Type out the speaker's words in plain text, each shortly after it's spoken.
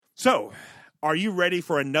So, are you ready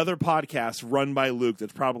for another podcast run by Luke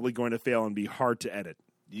that's probably going to fail and be hard to edit?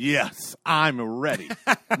 Yes, I'm ready.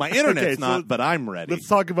 My internet's not, but I'm ready. Let's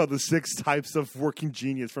talk about the 6 types of working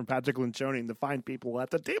genius from Patrick Lencioni and the fine people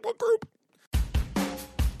at the Table Group.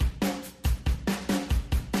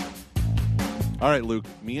 All right, Luke,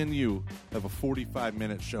 me and you have a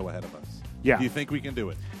 45-minute show ahead of us. Yeah. Do you think we can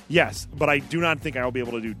do it? Yes, but I do not think I will be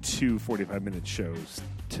able to do 2 45-minute shows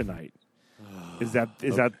tonight. Is that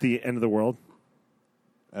the end of the world?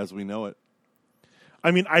 As we know it. I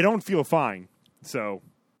mean, I don't feel fine, so...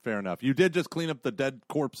 Fair enough. You did just clean up the dead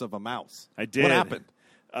corpse of a mouse. I did. What happened?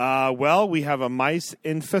 Well, we have a mice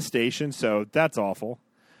infestation, so that's awful.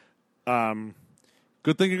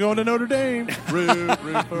 Good thing you're going to Notre Dame. Root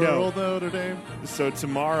for old Notre Dame. So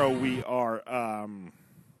tomorrow we are...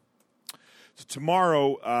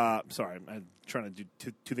 sorry, I'm trying to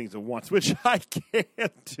do two things at once, which I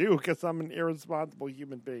can't do because I'm an irresponsible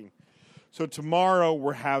human being. So tomorrow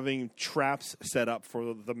we're having traps set up for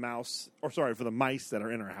the for the mice that are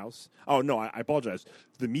in our house. Oh, no, I apologize.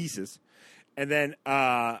 The mices. And then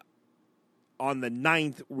on the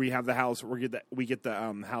 9th, we have the house. We get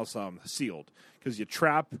the house sealed because you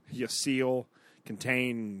trap, you seal,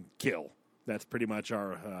 contain, kill. That's pretty much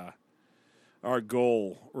our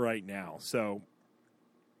goal right now. So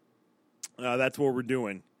that's what we're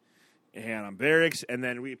doing. And I'm very excited. And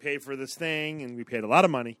then we paid for this thing, and we paid a lot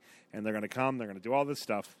of money. And they're going to come. They're going to do all this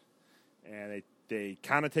stuff. And they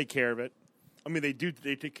kind of take care of it. I mean, they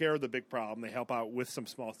take care of the big problem. They help out with some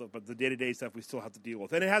small stuff. But the day-to-day stuff we still have to deal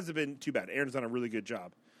with. And it hasn't been too bad. Aaron's done a really good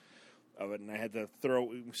job of it. And I had to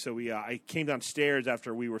I came downstairs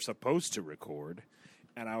after we were supposed to record.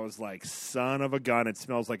 And I was like, son of a gun, it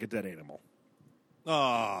smells like a dead animal.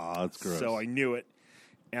 Oh, that's gross. So I knew it.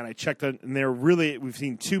 And I checked on, and we've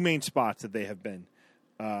seen 2 main spots that they have been.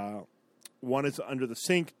 One is under the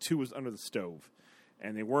sink, 2 was under the stove.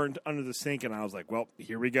 And they weren't under the sink, and I was like, well,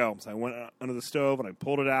 here we go. So I went under the stove, and I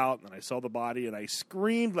pulled it out, and I saw the body, and I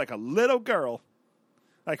screamed like a little girl.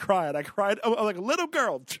 I cried like a little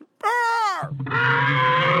girl.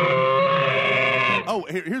 Oh,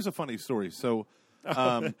 here's a funny story. So,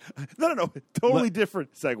 no, totally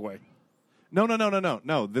different segue.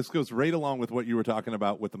 No. This goes right along with what you were talking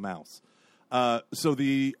about with the mouse. So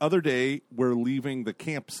the other day, we're leaving the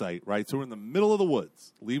campsite, right? So we're in the middle of the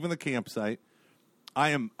woods, leaving the campsite. I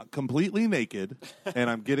am completely naked, and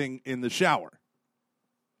I'm getting in the shower.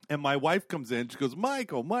 And my wife comes in. She goes,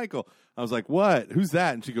 Michael. I was like, what? Who's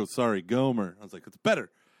that? And she goes, sorry, Gomer. I was like, it's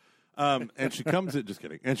better. And she comes in, just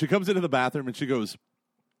kidding. And she comes into the bathroom, and she goes,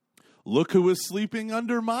 look who is sleeping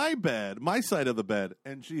under my bed, my side of the bed.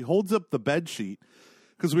 And she holds up the bed sheet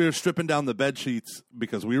because we were stripping down the bed sheets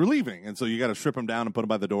because we were leaving. And so you got to strip them down and put them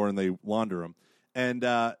by the door and they launder them.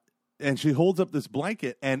 And she holds up this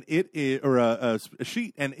blanket and it is, or a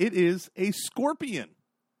sheet, and it is a scorpion.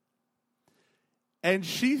 And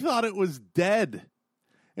she thought it was dead.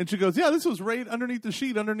 And she goes, yeah, this was right underneath the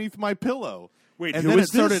sheet, underneath my pillow. Wait, and who then is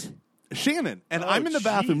it started. this? Shannon, and I'm in the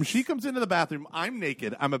bathroom. Geez. She comes into the bathroom. I'm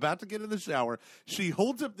naked. I'm about to get in the shower. She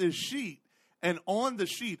holds up this sheet, and on the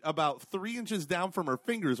sheet, about 3 inches down from her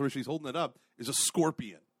fingers where she's holding it up, is a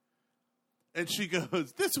scorpion. And she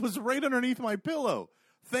goes, this was right underneath my pillow.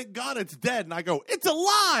 Thank God it's dead. And I go, it's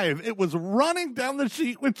alive. It was running down the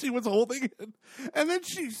sheet when she was holding it. And then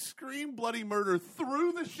she screamed bloody murder,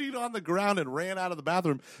 threw the sheet on the ground, and ran out of the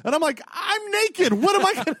bathroom. And I'm like, I'm naked. What am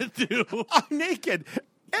I going to do? I'm naked.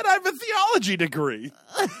 And I have a theology degree.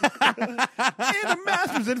 And a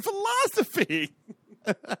master's in philosophy.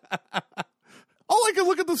 All I can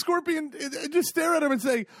look at the scorpion and just stare at him and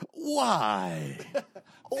say, why?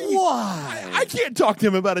 Why? I can't talk to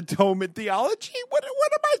him about atonement theology. What am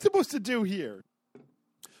I supposed to do here?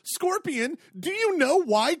 Scorpion, do you know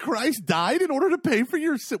why Christ died in order to pay for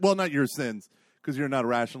your sins? Well, not your sins, because you're not a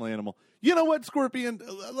rational animal. You know what, Scorpion?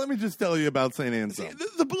 Let me just tell you about St. Anselm.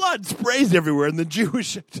 The blood sprays everywhere in the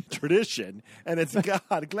Jewish tradition, and it's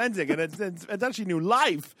God cleansing, and it's actually new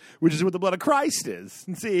life, which is what the blood of Christ is.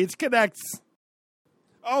 And see, it connects.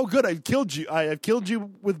 Oh, good, I've killed you. I have killed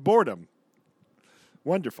you with boredom.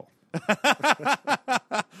 Wonderful.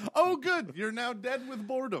 Oh, good. You're now dead with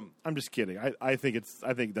boredom. I'm just kidding. I think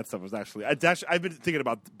that stuff was actually. I've been thinking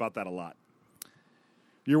about that a lot.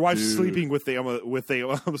 Your wife's sleeping with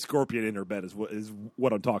a scorpion in her bed is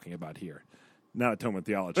what I'm talking about here, not atonement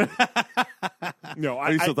theology. No,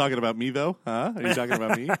 are you still talking about me though? Huh? Are you talking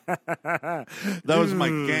about me? That was my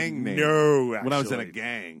gang name. No, when I was in a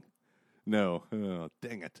gang. No, oh,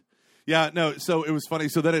 dang it. Yeah, no. So it was funny.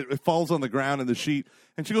 So then it falls on the ground in the sheet,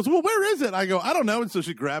 and she goes, "Well, where is it?" I go, "I don't know." And so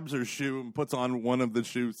she grabs her shoe and puts on one of the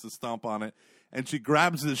shoes to stomp on it. and she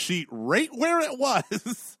grabs the sheet right where it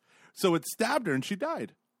was. So it stabbed her, and she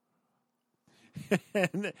died.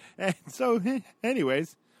 and so,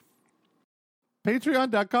 anyways.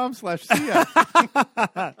 Patreon.com/CS.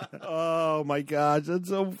 Oh, my gosh. That's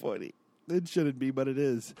so funny. It shouldn't be, but it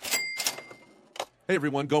is. Hey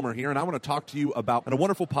everyone, Gomer here, and I want to talk to you about a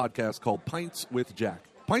wonderful podcast called Pints with Jack.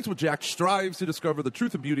 Pints with Jack strives to discover the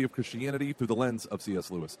truth and beauty of Christianity through the lens of C.S.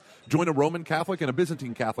 Lewis. Join a Roman Catholic and a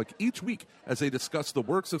Byzantine Catholic each week as they discuss the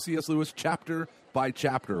works of C.S. Lewis chapter by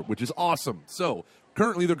chapter, which is awesome. So,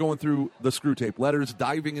 currently they're going through the Screwtape Letters,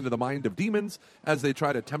 diving into the mind of demons as they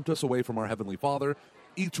try to tempt us away from our Heavenly Father.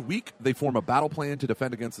 Each week, they form a battle plan to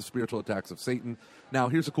defend against the spiritual attacks of Satan. Now,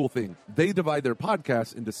 here's a cool thing. They divide their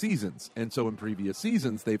podcasts into seasons. And so in previous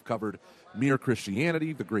seasons, they've covered Mere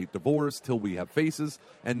Christianity, The Great Divorce, Till We Have Faces.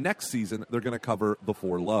 And next season, they're going to cover The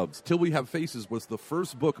Four Loves. Till We Have Faces was the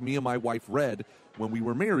first book me and my wife read when we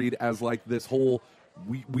were married as like this whole...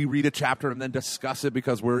 We read a chapter and then discuss it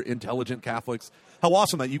because we're intelligent Catholics. How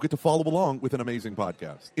awesome that you get to follow along with an amazing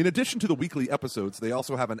podcast. In addition to the weekly episodes, they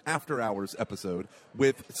also have an after-hours episode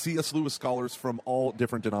with C.S. Lewis scholars from all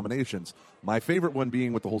different denominations. My favorite one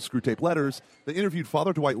being with the whole Screwtape Letters. They interviewed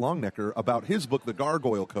Father Dwight Longnecker about his book, The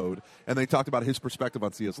Gargoyle Code, and they talked about his perspective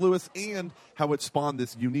on C.S. Lewis and how it spawned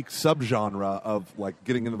this unique subgenre of like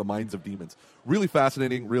getting into the minds of demons. Really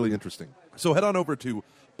fascinating, really interesting. So head on over to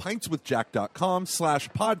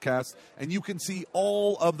pintswithjack.com/podcast, and you can see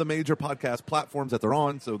all of the major podcast platforms that they're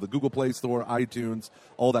on, so the Google Play Store, iTunes,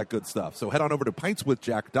 all that good stuff. So head on over to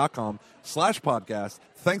pintswithjack.com/podcast.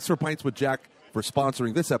 Thanks for Pints with Jack for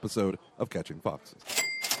sponsoring this episode of Catching Foxes.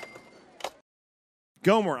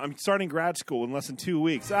 Gomer, I'm starting grad school in less than 2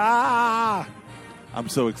 weeks. Ah! I'm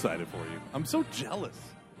so excited for you. I'm so jealous.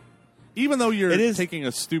 Even though you're taking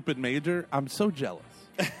a stupid major, I'm so jealous.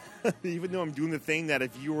 Even though I'm doing the thing that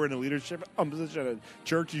if you were in a leadership position at a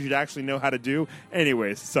church, you should actually know how to do.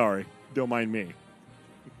 Anyways, sorry. Don't mind me.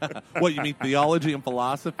 What, you mean theology and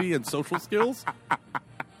philosophy and social skills?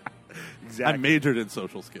 Exactly. I majored in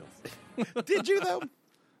social skills. Did you, though?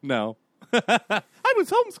 No. I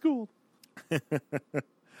was homeschooled.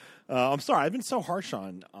 I'm sorry. I've been so harsh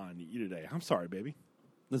on you today. I'm sorry, baby.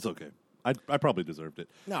 It's okay. I probably deserved it.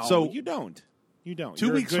 No, so you don't. You don't. 2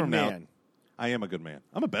 You're weeks a good from man. now, I am a good man.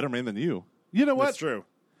 I'm a better man than you. You know what? That's true.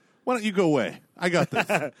 Why don't you go away? I got this.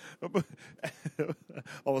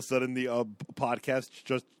 All of a sudden, the podcast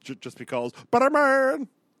just because better man.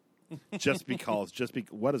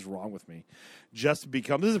 What is wrong with me? Just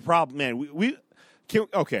because this is a problem, man.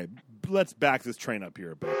 Okay. Let's back this train up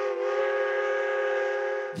here a bit.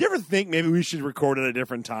 You ever think maybe we should record at a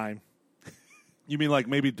different time? You mean like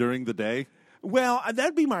maybe during the day? Well,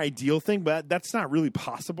 that'd be my ideal thing, but that's not really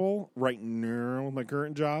possible right now with my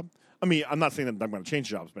current job. I mean, I'm not saying that I'm going to change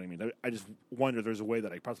jobs, but I mean, I just wonder if there's a way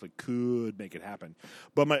that I possibly could make it happen.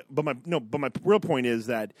 But my real point is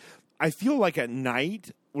that I feel like at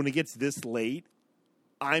night when it gets this late,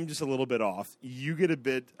 I'm just a little bit off. You get a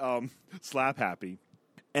bit slap happy,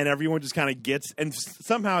 and everyone just kind of gets, and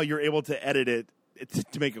somehow you're able to edit it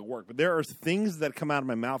to make it work. But there are things that come out of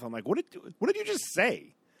my mouth. I'm like, what did you just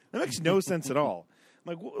say? That makes no sense at all.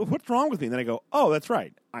 I'm like, what's wrong with me? And then I go, oh, that's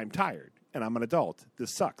right. I'm tired, and I'm an adult.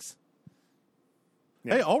 This sucks.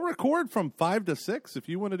 Yeah. Hey, I'll record from 5 to 6 if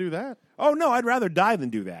you want to do that. Oh, no, I'd rather die than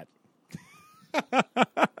do that.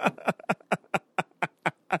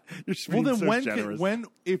 You're Well, then so generous.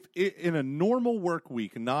 if in a normal work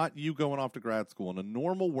week, not you going off to grad school, in a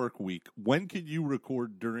normal work week, when could you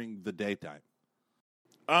record during the daytime?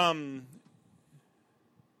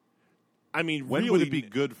 I mean, when really, would it be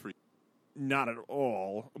good for you? Not at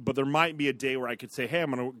all. But there might be a day where I could say, hey,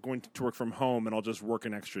 I'm going to work from home, and I'll just work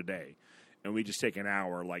an extra day. And we just take an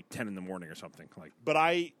hour, like 10 in the morning or something. But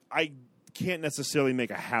I can't necessarily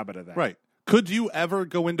make a habit of that. Right. Could you ever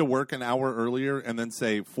go into work an hour earlier and then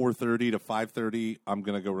say 4:30 to 5:30, I'm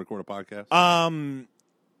going to go record a podcast?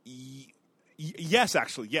 Yes,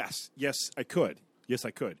 actually, yes. Yes, I could.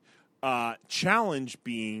 Challenge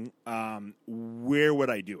being, where would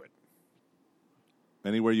I do it?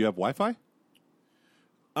 Anywhere you have Wi-Fi?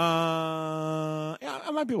 Yeah, I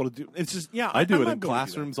might be able to do. It's just I do it might in be able to do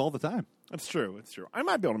classrooms all the time. That's true. It's true. I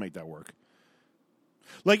might be able to make that work.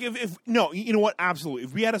 Like if no, you know what? Absolutely.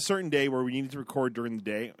 If we had a certain day where we needed to record during the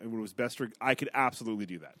day, and when it was best, I could absolutely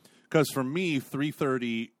do that. Because for me,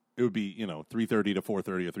 3:30, it would be 3:30 to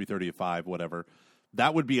 4:30 or 3:30 to 5, whatever.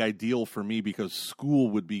 That would be ideal for me because school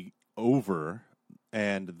would be over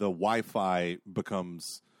and the Wi-Fi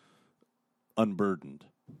becomes unburdened,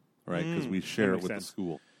 right? Because we share it with the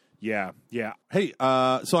school. Yeah. Hey,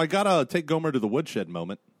 so I gotta take Gomer to the woodshed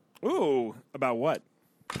moment. Ooh, about what?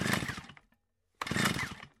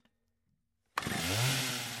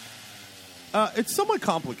 It's somewhat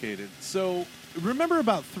complicated. So remember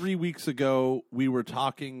about 3 weeks ago, we were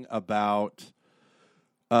talking about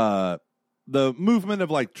the movement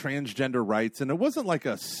of like transgender rights, and it wasn't like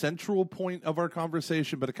a central point of our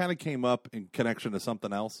conversation, but it kind of came up in connection to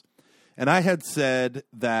something else. And I had said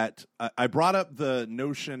that I brought up the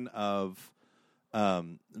notion of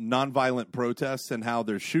nonviolent protests and how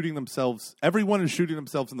they're shooting themselves. Everyone is shooting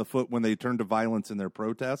themselves in the foot when they turn to violence in their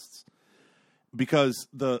protests. Because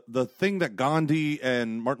the thing that Gandhi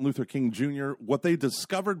and Martin Luther King Jr., what they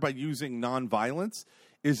discovered by using nonviolence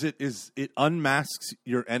is it unmasks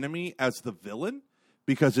your enemy as the villain,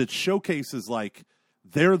 because it showcases like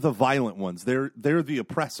they're the violent ones, they're the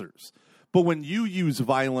oppressors. But when you use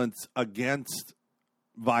violence against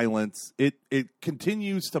violence, it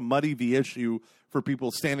continues to muddy the issue for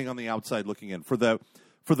people standing on the outside looking in, for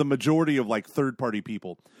the majority of like third party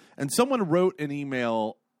people. And someone wrote an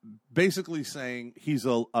email basically saying he's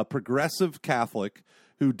a progressive Catholic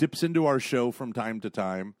who dips into our show from time to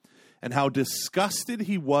time, and how disgusted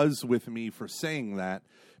he was with me for saying that,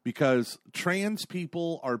 because trans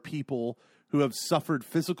people are people who have suffered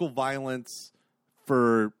physical violence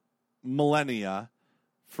for millennia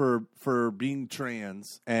for being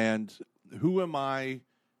trans. And who am I?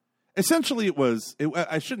 Essentially,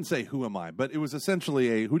 I shouldn't say who am I, but it was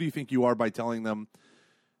essentially who do you think you are by telling them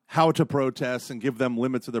how to protest and give them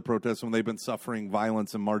limits of their protests when they've been suffering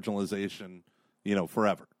violence and marginalization,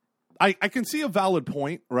 forever. I can see a valid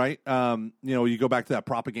point, right? You go back to that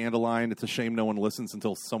propaganda line. It's a shame no one listens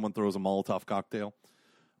until someone throws a Molotov cocktail.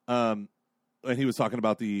 And he was talking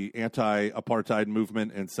about the anti-apartheid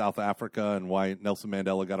movement in South Africa and why Nelson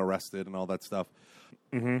Mandela got arrested and all that stuff.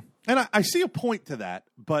 Mm-hmm. And I see a point to that,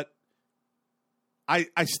 but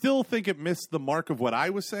I still think it missed the mark of what I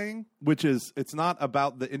was saying, which is it's not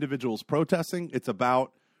about the individuals protesting. It's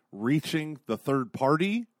about reaching the third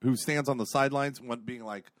party who stands on the sidelines and being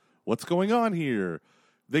like, what's going on here?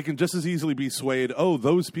 They can just as easily be swayed. Oh,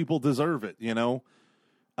 those people deserve it, And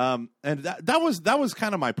that was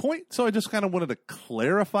kind of my point. So I just kind of wanted to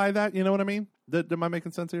clarify that. You know what I mean? Am I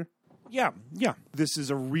making sense here? Yeah. This is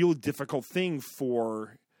a real difficult thing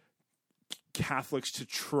for Catholics to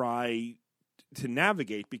try to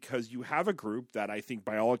navigate, because you have a group that I think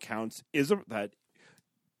by all accounts is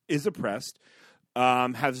oppressed,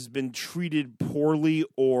 has been treated poorly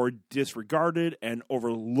or disregarded and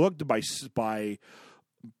overlooked by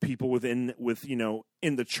people in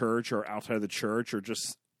the church or outside of the church, or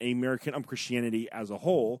just American Christianity as a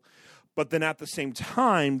whole. But then at the same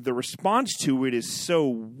time, the response to it is so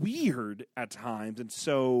weird at times and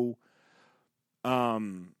so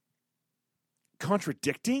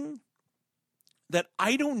contradicting that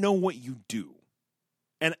I don't know what you do.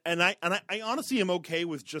 And I honestly am okay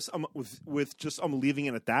with just leaving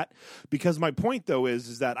it at that, because my point though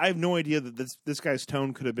is that I have no idea that this guy's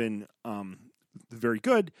tone could have been very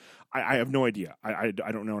good. I have no idea. I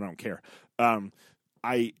don't know, and I don't care.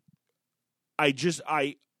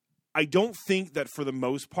 I don't think that for the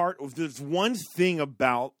most part, if there's one thing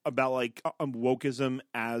about like wokeism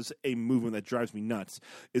as a movement that drives me nuts,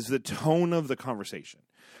 is the tone of the conversation.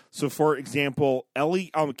 So, for example,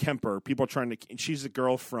 Ellie Kemper, people are trying to. She's a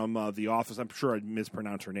girl from The Office. I'm sure I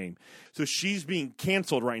mispronounced her name. So she's being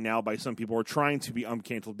canceled right now by some people, or trying to be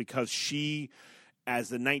canceled, because she,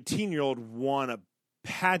 as a 19-year-old, won a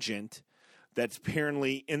pageant that's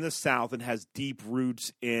apparently in the South and has deep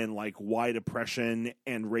roots in like white oppression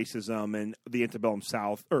and racism and the antebellum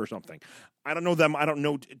South or something. I don't know them. I don't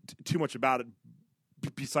know too much about it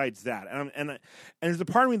besides that. And there's a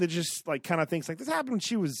part of me that just like kind of thinks like this happened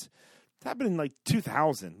in like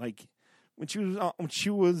 2000, like when she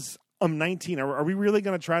was 19. Are we really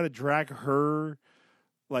going to try to drag her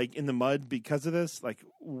like in the mud because of this? Like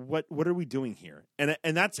what are we doing here? And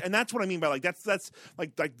that's what I mean by like that's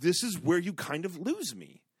like this is where you kind of lose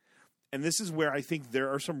me. And this is where I think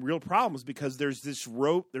there are some real problems, because there's this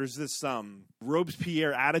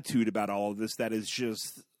Robespierre attitude about all of this that is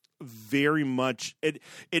just very much it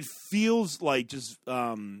feels like just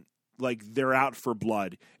like they're out for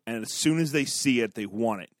blood, and as soon as they see it they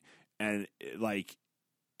want it, and like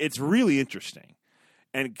it's really interesting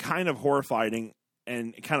and kind of horrifying,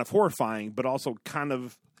 but also kind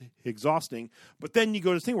of exhausting. But then you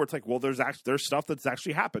go to this thing where it's like, well, there's stuff that's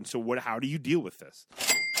actually happened. So how do you deal with this?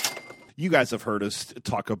 You guys have heard us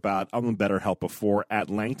talk about BetterHelp before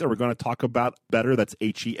at length, and we're going to talk about Better, that's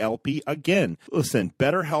H-E-L-P, again. Listen,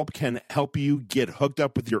 BetterHelp can help you get hooked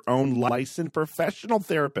up with your own licensed professional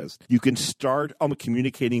therapist. You can start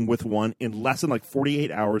communicating with one in less than like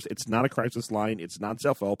 48 hours. It's not a crisis line. It's not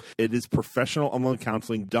self-help. It is professional online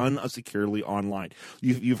counseling done securely online.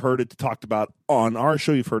 You've heard it talked about on our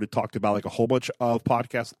show. You've heard it talked about like a whole bunch of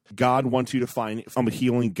podcasts. God wants you to find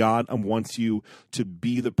healing. God wants you to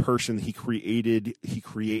be the person He created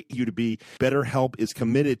you to be. BetterHelp is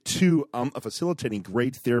committed to facilitating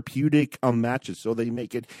great therapeutic matches, so they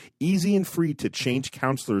make it easy and free to change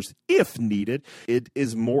counselors if needed. It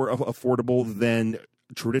is more affordable than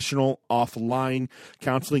traditional offline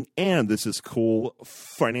counseling, and this is cool,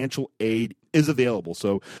 financial aid is available.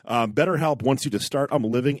 So BetterHelp wants you to start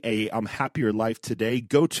living a happier life today.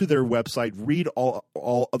 Go to their website, read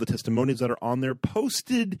all of the testimonies that are on there,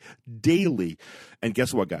 posted daily. And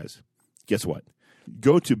guess what, guys? Guess what?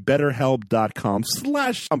 Go to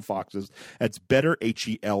betterhelp.com/foxes. That's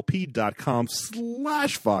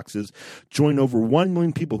betterhelp.com/foxes. Join over 1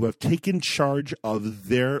 million people who have taken charge of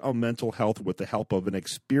their mental health with the help of an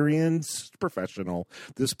experienced professional.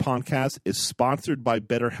 This podcast is sponsored by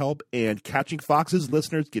BetterHelp, and Catching Foxes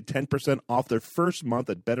listeners get 10% off their first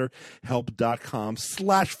month at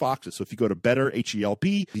betterhelp.com/foxes. So if you go to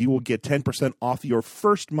BetterHelp, you will get 10% off your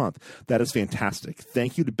first month. That is fantastic.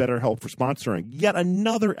 Thank you to BetterHelp for sponsoring yet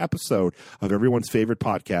another episode of everyone's favorite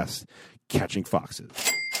podcast, Catching Foxes.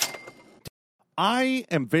 I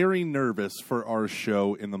am very nervous for our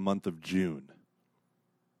show in the month of June.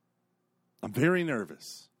 I'm very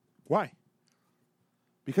nervous. Why?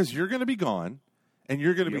 Because you're going to be gone, and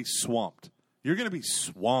you're going to be swamped. You're going to be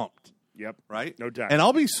swamped. Yep. Right? No doubt. And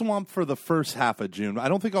I'll be swamped for the first half of June. I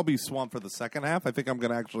don't think I'll be swamped for the second half. I think I'm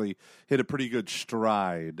going to actually hit a pretty good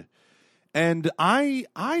stride. And I'm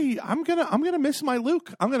gonna miss my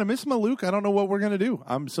Luke. I'm gonna miss my Luke. I don't know what we're gonna do.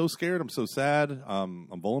 I'm so scared. I'm so sad. I'm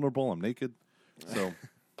vulnerable. I'm naked. So,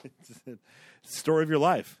 story of your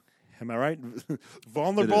life. Am I right?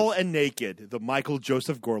 Vulnerable and naked. The Michael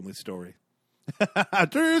Joseph Gormley story.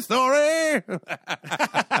 True story.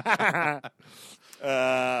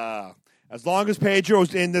 As long as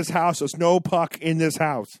Pedro's in this house, there's no puck in this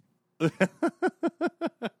house.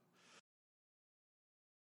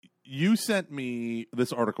 You sent me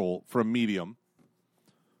this article from Medium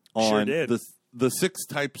on Sure did. the 6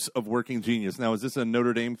 types of working genius. Now, is this a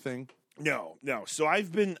Notre Dame thing? No. So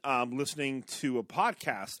I've been listening to a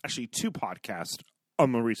podcast, actually 2 podcasts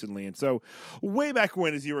recently. And so way back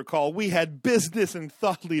when, as you recall, we had business and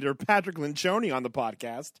thought leader Patrick Lencioni on the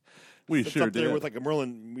podcast. We It's sure up there did. with like a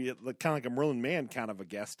Merlin, kind of like a Merlin Mann kind of a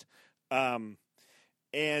guest.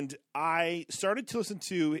 And I started to listen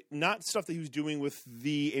to not stuff that he was doing with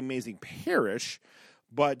the Amazing Parish,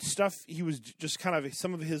 but stuff he was just kind of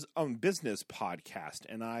some of his business podcast.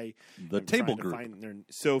 And The Table Group.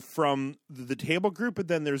 So from the Table Group, and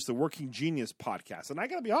then there's the Working Genius podcast. And I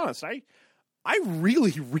got to be honest, I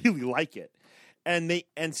really, really like it. And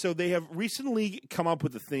so they have recently come up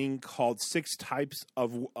with a thing called 6 types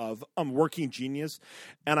of working genius,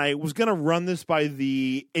 and I was going to run this by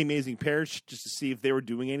the Amazing Parish just to see if they were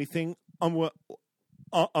doing anything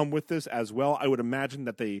with this as well. I would imagine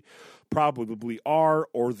that they probably are,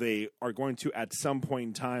 or they are going to at some point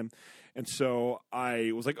in time. And so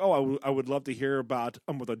I was like, I would love to hear about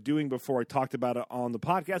what they're doing before I talked about it on the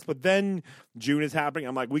podcast. But then June is happening.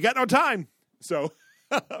 I'm like, we got no time, so.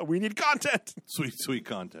 We need content. Sweet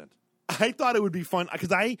content. I thought it would be fun because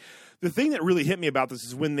the thing that really hit me about this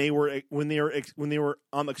is when they were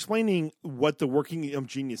explaining what the working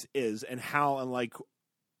genius is and how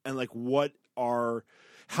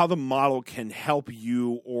how the model can help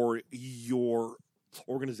you or your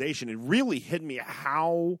organization. It really hit me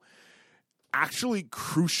how actually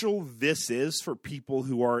crucial this is for people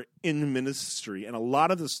who are in ministry, and a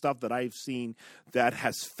lot of the stuff that I've seen that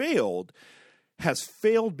has failed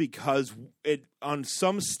because it on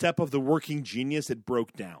some step of the working genius it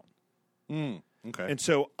broke down. Okay. And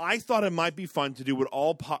so I thought it might be fun to do what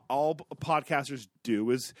all podcasters do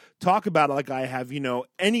is talk about it like I have,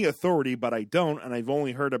 any authority, but I don't, and I've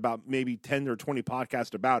only heard about maybe 10 or 20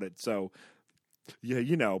 podcasts about it. So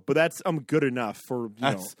yeah, but that's good enough for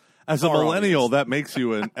As a our millennial, audience. that makes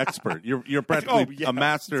you an expert. You're practically a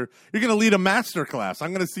master. You're going to lead a master class.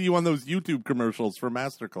 I'm going to see you on those YouTube commercials for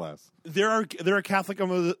master class. There are Catholic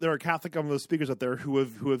speakers out there who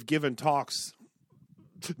have given talks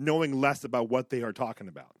knowing less about what they are talking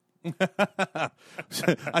about.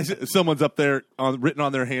 Someone's up there written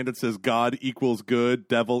on their hand. It says God equals good,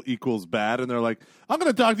 devil equals bad, and they're like, "I'm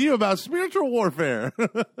going to talk to you about spiritual warfare."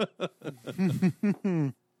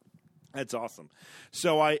 That's awesome.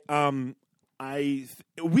 So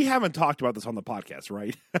we haven't talked about this on the podcast,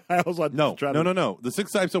 right? I also had to No. try to- The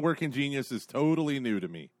 6 Types of Working Genius is totally new to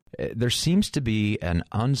me. There seems to be an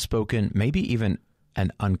unspoken, maybe even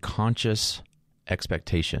an unconscious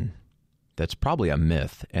expectation that's probably a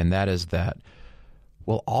myth, and that is that,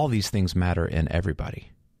 well, all these things matter in everybody.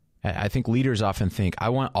 I think leaders often think, I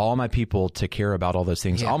want all my people to care about all those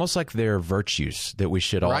things, almost like they're virtues that we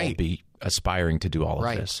should all be aspiring to do all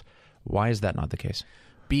of this. Why is that not the case?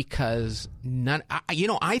 Because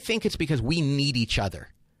I think it's because we need each other.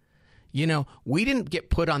 We didn't get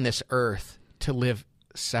put on this earth to live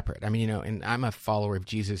separate. I mean, and I'm a follower of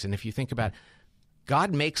Jesus, and if you think about it,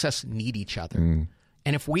 God makes us need each other.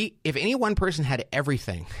 And if any one person had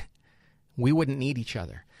everything, we wouldn't need each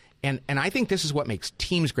other. And I think this is what makes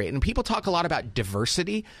teams great. And people talk a lot about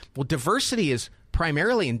diversity. Well, diversity is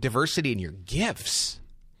primarily in diversity in your gifts.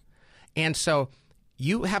 And so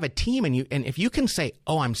you have a team, and if you can say,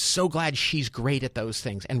 oh, I'm so glad she's great at those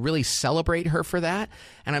things, and really celebrate her for that,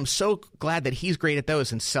 and I'm so glad that he's great at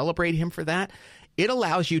those and celebrate him for that, it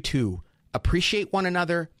allows you to appreciate one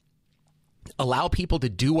another, allow people to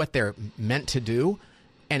do what they're meant to do,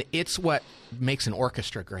 and it's what makes an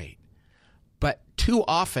orchestra great. But too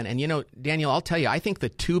often, and Daniel, I'll tell you, I think the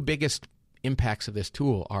two biggest impacts of this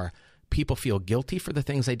tool are people feel guilty for the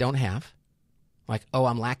things they don't have, like, oh,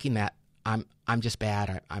 I'm lacking that. I'm just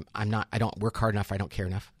bad. I'm not. I don't work hard enough. I don't care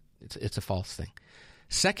enough. It's a false thing.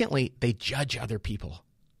 Secondly, they judge other people.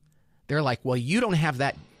 They're like, well, you don't have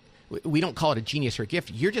that. We don't call it a genius or a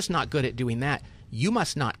gift. You're just not good at doing that. You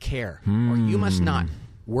must not care, or you must not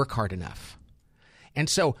work hard enough. And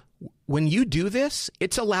so when you do this,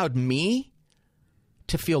 it's allowed me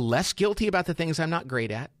to feel less guilty about the things I'm not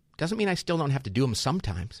great at. Doesn't mean I still don't have to do them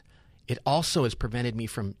sometimes. It also has prevented me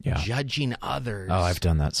from judging others. Oh, I've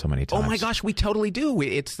done that so many times. Oh my gosh, we totally do.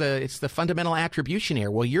 It's the fundamental attribution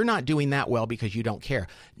error. Well, you're not doing that well because you don't care.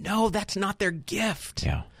 No, that's not their gift.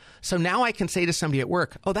 Yeah. So now I can say to somebody at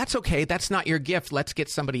work, oh, that's okay. That's not your gift. Let's get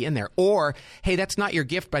somebody in there. Or, hey, that's not your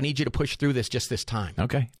gift, but I need you to push through this just this time.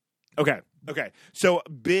 Okay. So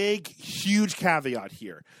big, huge caveat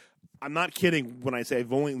here. I'm not kidding when I say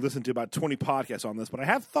I've only listened to about 20 podcasts on this, but I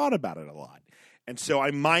have thought about it a lot. And so I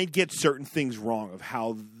might get certain things wrong of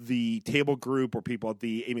how the table group or people at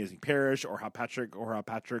the Amazing Parish or how Patrick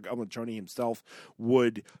Lencioni himself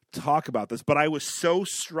would talk about this. But I was so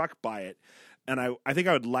struck by it, and I think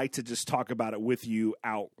I would like to just talk about it with you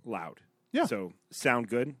out loud. Yeah. So sound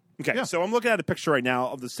good? Okay, Yeah. So I'm looking at a picture right now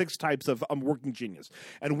of the 6 types of working genius.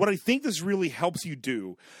 And what I think this really helps you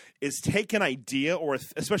do is take an idea, or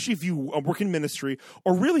especially if you work in ministry,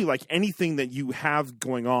 or really like anything that you have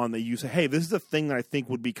going on that you say, hey, this is a thing that I think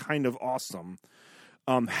would be kind of awesome.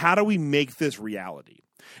 How do we make this reality?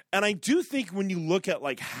 And I do think when you look at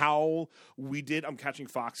like how we did Catching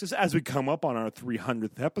Foxes as we come up on our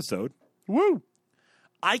 300th episode, woo!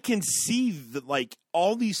 I can see that like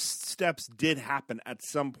all these steps did happen at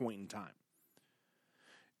some point in time.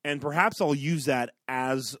 And perhaps I'll use that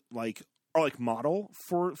as like our model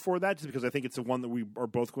for that, just because I think it's the one that we are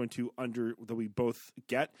both going to that we both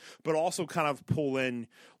get, but also kind of pull in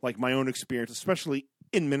like my own experience, especially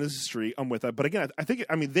in ministry with that. But again, I think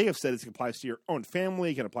they have said it applies to your own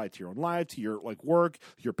family, it can apply to your own life, to your like work,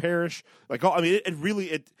 your parish, like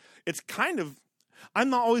it's kind of.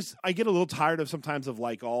 I'm not always. I get a little tired of sometimes of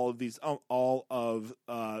like all of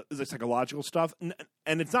the psychological stuff,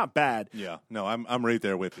 and it's not bad. Yeah, no, I'm right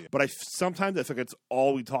there with you. But sometimes I think it's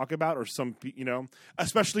all we talk about, or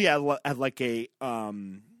especially at like a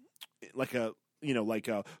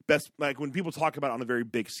best, like when people talk about it on a very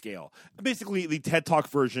big scale. Basically, the TED Talk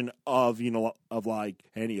version of like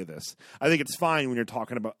any of this. I think it's fine when you're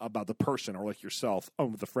talking about the person or like yourself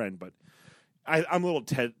with a friend, but I'm a little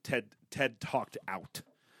TED talked out.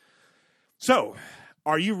 So,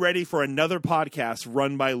 are you ready for another podcast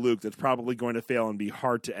run by Luke that's probably going to fail and be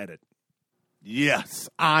hard to edit? Yes,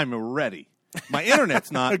 I'm ready. My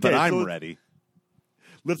internet's not, but I'm ready.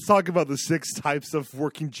 Let's talk about the 6 types of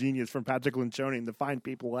working genius from Patrick Lencioni and the fine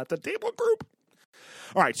people at the table group.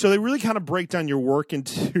 All right, so they really kind of break down your work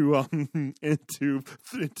into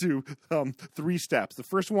 3 steps. The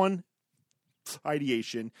first one,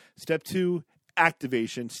 ideation. Step 2,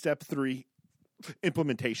 activation. Step 3,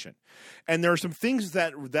 implementation. And there are some things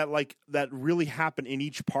that really happen in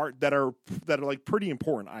each part that are like pretty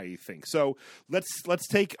important, I think. So let's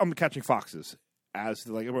take Catching Foxes as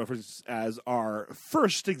our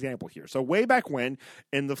first example here. So way back when,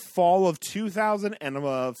 in the fall of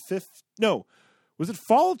 2015, was it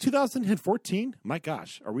fall of 2014? My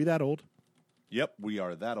gosh, are we that old? Yep, we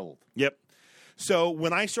are that old. Yep. So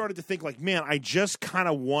when I started to think, like, man, I just kind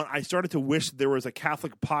of I started to wish there was a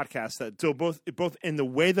Catholic podcast that so both in the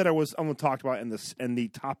way that I talked about and the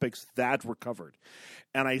topics that were covered,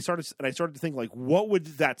 and I started to think, like, what would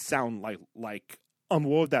that sound like? What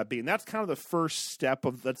would that be? And that's kind of the first step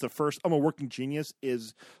I'm a working genius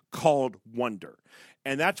is called wonder,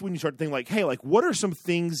 and that's when you start to think, like, hey, like, what are some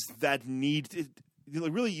things that need to,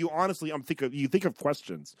 really, you think of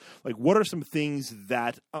questions like, what are some things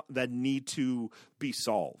that need to be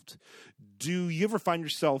solved? Do you ever find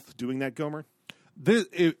yourself doing that, Gomer?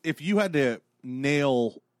 If you had to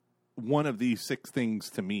nail one of these 6 things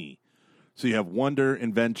to me, so you have wonder,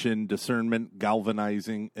 invention, discernment,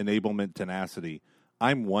 galvanizing, enablement, tenacity.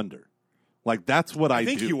 I'm wonder. Like, that's what I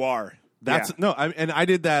do. I think you are. That's no, I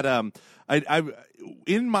did that. I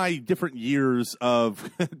in my different years of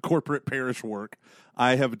corporate parish work,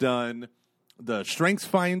 I have done the Strengths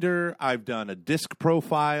Finder. I've done a disc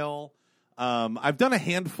profile. I've done a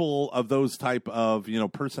handful of those type of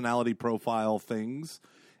personality profile things,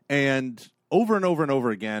 and over and over and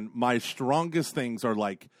over again, my strongest things are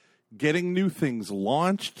like getting new things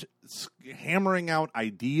launched, hammering out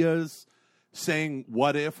ideas, saying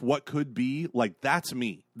what if, what could be. Like, that's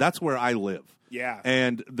me. That's where I live. Yeah.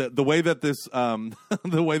 And the way that this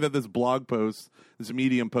the way that this blog post, this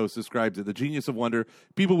Medium post describes it, the genius of wonder,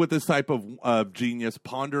 people with this type of genius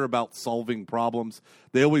ponder about solving problems.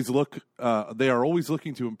 They are always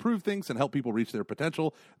looking to improve things and help people reach their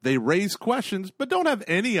potential. They raise questions but don't have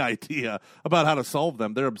any idea about how to solve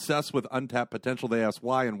them. They're obsessed with untapped potential. They ask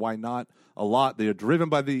why and why not a lot. They are driven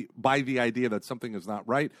by the idea that something is not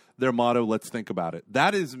right. Their motto, let's think about it.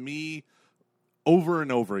 That is me over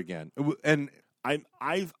and over again. And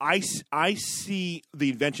I see the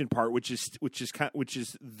invention part, which is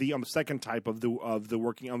the second type of the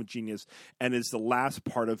working genius, and is the last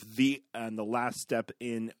part of the last step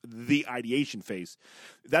in the ideation phase.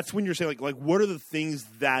 That's when you're saying, like what are the things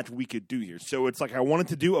that we could do here? So it's like, I wanted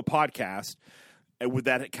to do a podcast with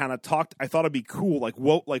that kind of talked. I thought it'd be cool.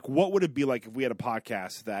 What would it be like if we had a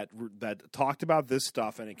podcast that talked about this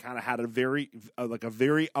stuff, and it kind of had a very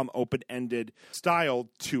open-ended style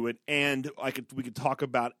to it, and we could talk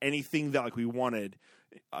about anything that we wanted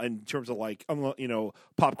in terms of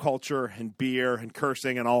pop culture and beer and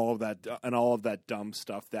cursing and all of that dumb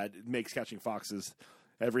stuff that makes Catching Foxes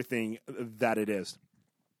everything that it is.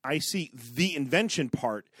 I see the invention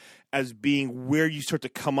part as being where you start to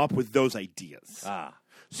come up with those ideas.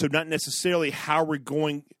 So not necessarily how we're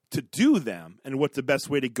going to do them and what's the best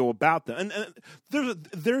way to go about them. And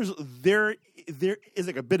there is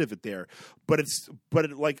like a bit of it there, but it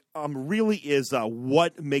really is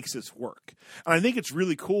what makes this work. And I think it's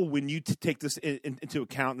really cool when you take this into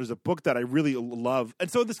account. There's a book that I really love, and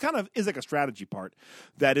so this kind of is like a strategy part.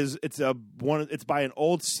 That is, it's by an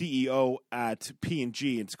old CEO at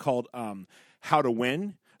P&G. It's called How to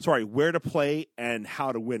Win. Sorry, Where to Play and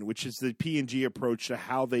How to Win, which is the P&G approach to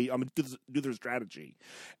how they do their strategy.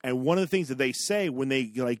 And one of the things that they say when they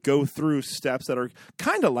go through steps that are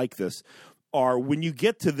kind of like this are, when you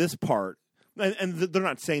get to this part, and they're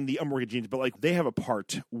not saying the unworking genius, but they have a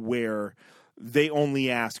part where they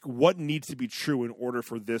only ask what needs to be true in order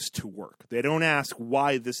for this to work. They don't ask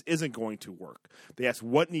why this isn't going to work. They ask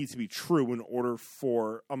what needs to be true in order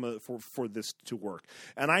for this to work.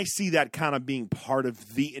 And I see that kind of being part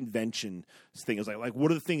of the invention thing. Is like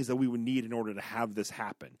what are the things that we would need in order to have this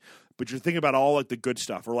happen? But you're thinking about all the good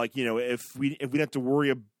stuff, or if we have to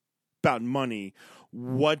worry about money,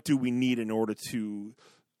 what do we need in order to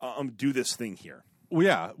do this thing here? Well,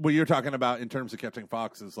 yeah, what you're talking about in terms of Catching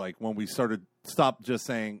Foxes, like when we stopped just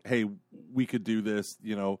saying, hey, we could do this,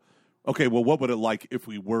 okay, well, what would it like if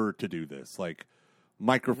we were to do this? Like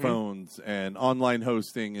microphones and online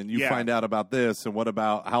hosting, and you find out about this, and what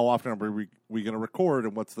about how often are we going to record,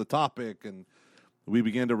 and what's the topic? And we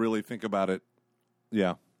began to really think about it,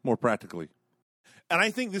 more practically. And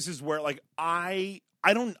I think this is where, I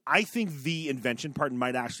think the invention part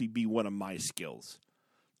might actually be one of my skills.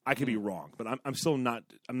 I could be wrong, but I'm still not.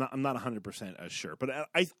 I'm not 100% sure. But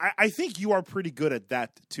I think you are pretty good at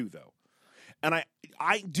that too, though. And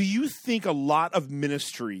I do you think a lot of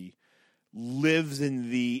ministry lives in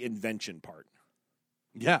the invention part?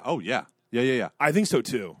 Yeah. Oh, yeah. Yeah. I think so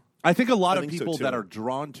too. I think a lot of people that are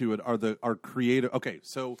drawn to it are creative. Okay,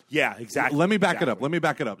 so yeah, exactly. Let me back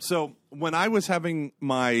it up. So when I was having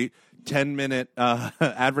my 10-minute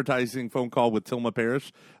advertising phone call with Tilma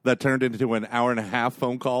Parrish that turned into an hour and a half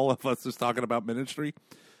phone call of us just talking about ministry,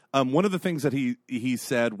 one of the things that he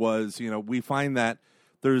said was, we find that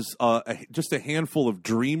there's just a handful of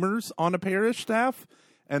dreamers on a parish staff,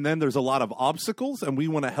 and then there's a lot of obstacles, and we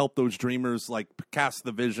want to help those dreamers cast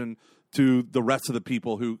the vision to the rest of the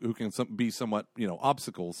people who can be somewhat,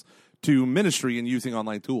 obstacles to ministry and using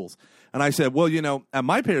online tools. And I said, well, at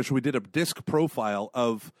my parish, we did a disc profile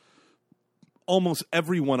of almost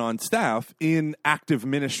everyone on staff in active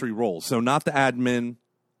ministry roles. So not the admin,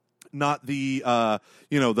 not the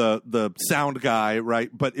the sound guy, right?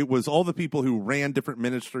 But it was all the people who ran different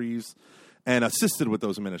ministries and assisted with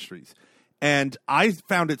those ministries. And I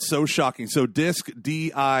found it so shocking. So DISC,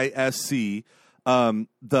 D-I-S-C,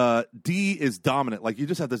 the D is dominant. Like, you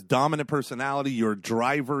just have this dominant personality. You're a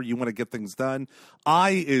driver. You want to get things done.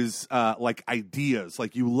 I is like ideas.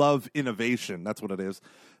 Like, you love innovation. That's what it is.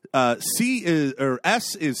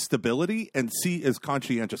 S is stability, and C is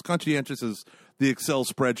conscientious. Conscientious is the Excel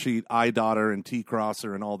spreadsheet, iDotter and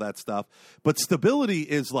T-Crosser and all that stuff. But stability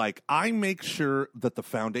is like, I make sure that the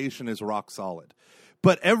foundation is rock solid.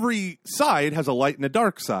 But every side has a light and a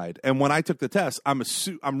dark side. And when I took the test, I'm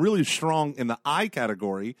really strong in the I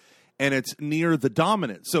category, and it's near the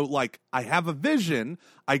dominant. So, like, I have a vision.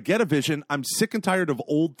 I get a vision. I'm sick and tired of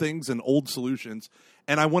old things and old solutions,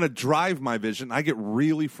 and I want to drive my vision. I get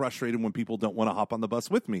really frustrated when people don't want to hop on the bus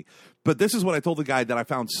with me. But this is what I told the guy that I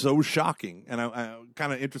found so shocking, and I'm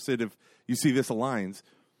kind of interested if you see this aligns.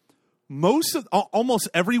 Almost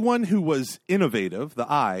everyone who was innovative,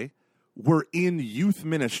 the I, were in youth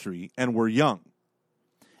ministry and were young.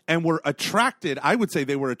 And were attracted, I would say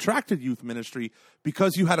they were attracted to youth ministry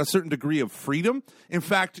because you had a certain degree of freedom. In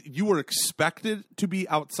fact, you were expected to be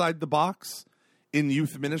outside the box in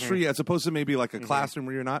youth ministry as opposed to maybe like a classroom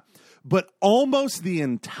where you're not. But almost the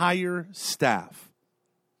entire staff,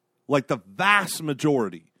 like the vast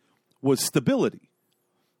majority, was stability.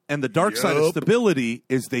 And the dark side of stability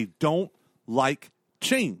is they don't like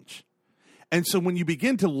change. And so when you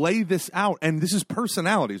begin to lay this out, and this is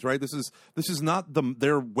personalities, right? This is not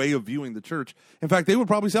their way of viewing the church. In fact, they would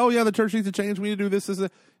probably say, "Oh yeah, the church needs to change. We need to do this."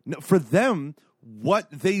 No, for them,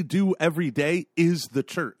 what they do every day is the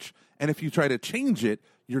church. And if you try to change it,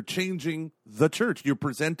 you're changing the church. You're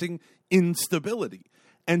presenting instability.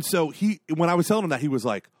 And so when I was telling him that, he was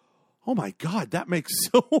like, "Oh my God, that makes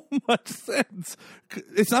so much sense."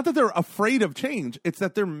 It's not that they're afraid of change. It's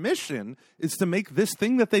that their mission is to make this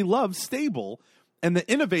thing that they love stable, and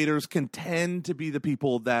the innovators can tend to be the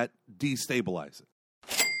people that destabilize it.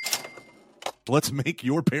 Let's make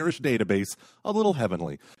your parish database a little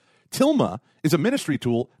heavenly. Tilma is a ministry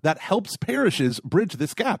tool that helps parishes bridge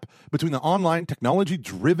this gap between the online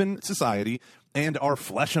technology-driven society and our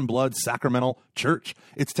flesh and blood sacramental church.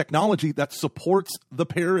 It's technology that supports the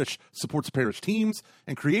parish, supports parish teams,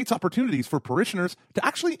 and creates opportunities for parishioners to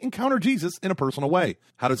actually encounter Jesus in a personal way.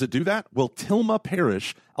 How does it do that? Well, Tilma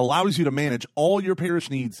Parish allows you to manage all your parish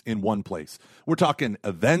needs in one place. We're talking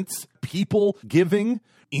events, people, giving,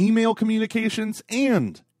 email communications,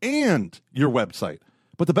 and your website.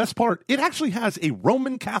 But the best part, it actually has a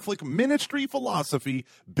Roman Catholic ministry philosophy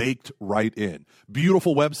baked right in.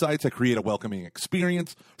 Beautiful websites that create a welcoming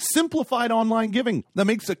experience, simplified online giving that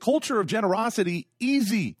makes a culture of generosity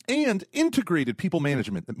easy, and integrated people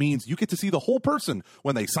management that means you get to see the whole person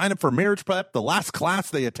when they sign up for marriage prep, the last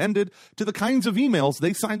class they attended, to the kinds of emails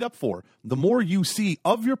they signed up for. The more you see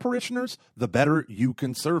of your parishioners, the better you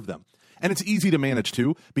can serve them. And it's easy to manage,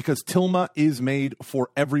 too, because Tilma is made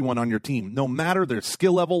for everyone on your team, no matter their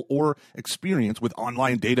skill level or experience with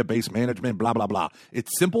online database management, blah, blah, blah.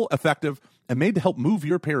 It's simple, effective, and made to help move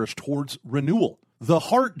your parish towards renewal. The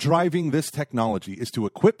heart driving this technology is to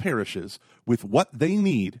equip parishes with what they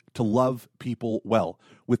need to love people well.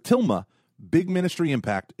 With Tilma, big ministry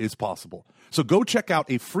impact is possible. So go check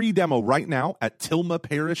out a free demo right now at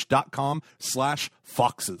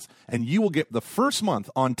tilmaparish.com/foxes, and you will get the first month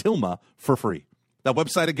on Tilma for free. That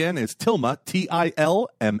website again is Tilma,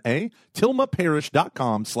 Tilma,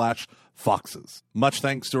 tilmaparish.com/foxes. Much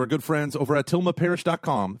thanks to our good friends over at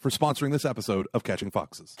tilmaparish.com for sponsoring this episode of Catching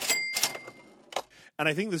Foxes. And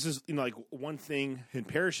I think this is, like one thing in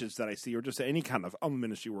parishes that I see, or just any kind of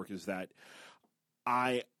ministry work, is that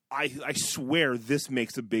I swear this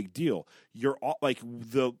makes a big deal. You're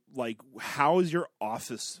how is your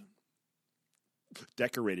office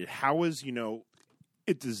decorated? How is,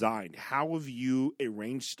 it designed? How have you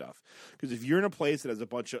arranged stuff? Because if you're in a place that has a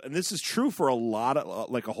bunch of, and this is true for a lot of,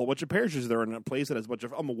 like a whole bunch of parishes, they're in a place that has a bunch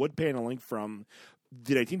of wood paneling from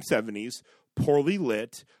the 1970s, poorly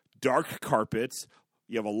lit, dark carpets.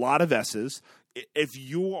 You have a lot of S's. If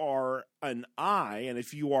you are an I, and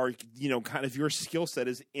if you are, kind of your skill set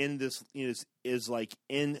is in this, is like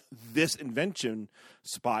in this invention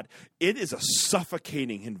spot, it is a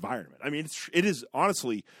suffocating environment. I mean, it is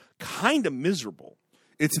honestly kind of miserable.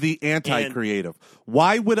 It's the anti-creative.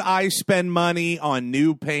 Why would I spend money on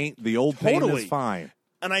new paint? The old paint is fine.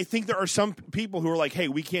 And I think there are some people who are like, hey,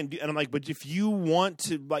 we can't do, and I'm like, but if you want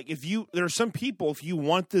to, like, there are some people, if you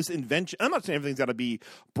want this invention, I'm not saying everything's got to be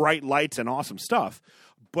bright lights and awesome stuff,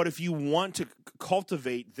 but if you want to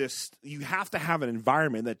cultivate this, you have to have an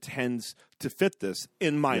environment that tends to fit this,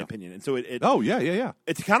 in my opinion. And so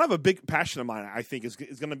it's kind of a big passion of mine, I think, is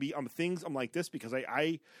going to be things like this, because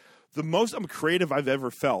the most creative I've ever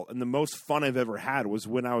felt and the most fun I've ever had was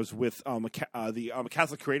when I was with the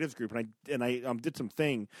Catholic Creatives Group, and I did some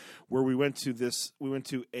thing where we went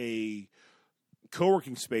to a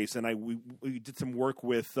co-working space, and we did some work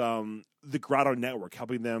with the Grotto Network,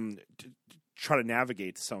 helping them try to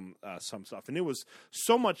navigate some stuff, and it was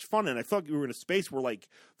so much fun. And I felt like we were in a space where, like,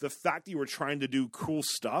 the fact that you were trying to do cool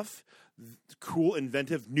stuff, cool,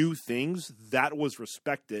 inventive, new things, that was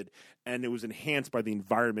respected, and it was enhanced by the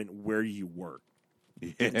environment where you were.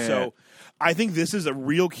 Yeah. And so I think this is a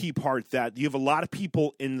real key part, that you have a lot of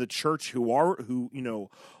people in the church who are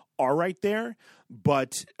right there,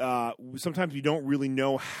 but sometimes you don't really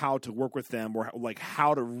know how to work with them, or like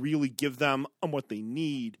how to really give them what they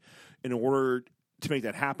need in order to make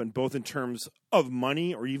that happen, both in terms of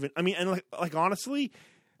money or even, and like honestly,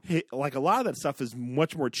 like a lot of that stuff is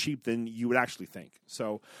much more cheap than you would actually think.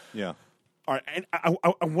 So, yeah. All right, and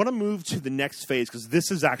I want to move to the next phase, because this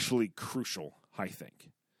is actually crucial, I think.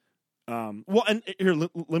 Well, and here,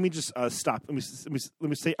 let me just stop. Let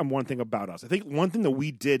me say one thing about us. I think one thing that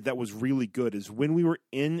we did that was really good is when we were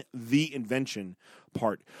in the invention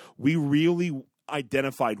part, we really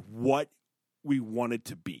identified what we wanted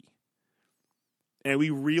to be. And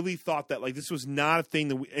we really thought that, like, this was not a thing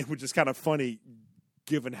that which is kind of funny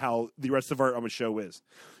given how the rest of our show is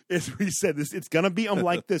we said this, it's going to be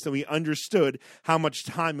like this, and we understood how much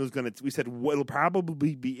time it was going to. We said, well, it will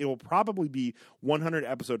probably be 100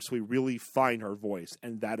 episodes, so we really find our voice,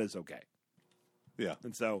 and that is okay. Yeah.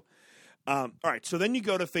 And so, all right. So then you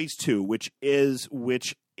go to phase 2, which is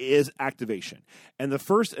activation, and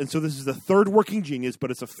so this is the third working genius,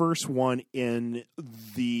 but it's the first one in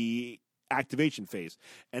the activation phase,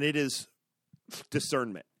 and it is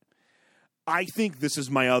discernment. I think this is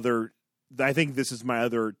my other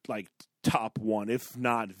like top one, if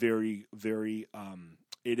not very, very.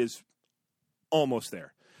 It is almost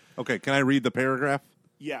there. Okay, can I read the paragraph?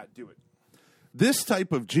 Yeah, do it. This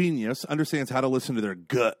type of genius understands how to listen to their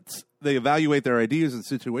guts. They evaluate their ideas and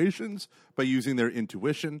situations by using their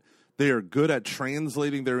intuition. They are good at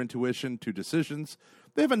translating their intuition to decisions.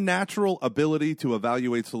 They have a natural ability to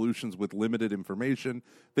evaluate solutions with limited information.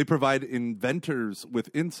 They provide inventors with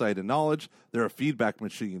insight and knowledge. They're a feedback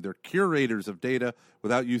machine. They're curators of data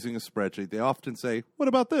without using a spreadsheet. They often say, what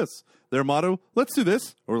about this? Their motto, let's do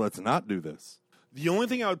this or let's not do this. The only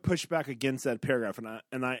thing I would push back against that paragraph,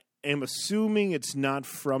 and I am assuming it's not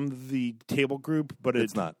from the table group, but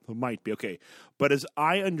it's not. It might be. Okay. But as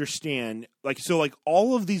I understand, like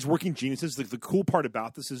all of these working geniuses, the cool part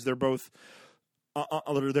about this is they're both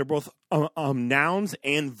nouns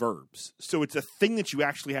and verbs. So it's a thing that you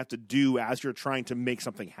actually have to do as you're trying to make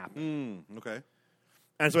something happen. Okay.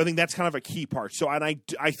 And so I think that's kind of a key part. So, and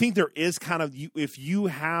I think there is kind of, if you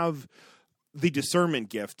have the discernment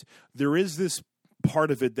gift, there is this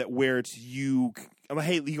part of it that where it's you go,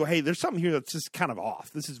 hey, there's something here that's just kind of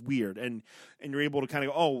off. This is weird. And you're able to kind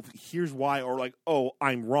of go, oh, here's why, or like, oh,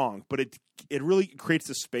 I'm wrong. But it really creates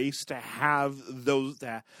a space to have those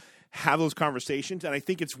conversations. And I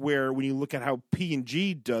think it's where, when you look at how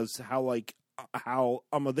P&G does, how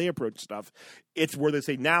they approach stuff, it's where they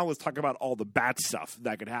say, now let's talk about all the bad stuff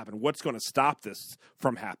that could happen. What's going to stop this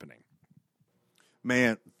from happening?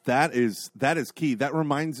 Man, that is key. That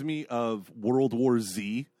reminds me of World War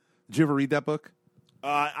Z. Did you ever read that book?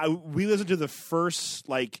 We listened to the first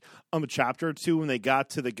chapter or two when they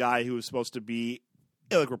got to the guy who was supposed to be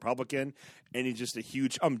Republican, and he's just a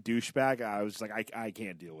huge douchebag. I was like, I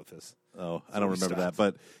can't deal with this. Oh, I don't remember that.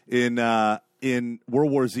 But in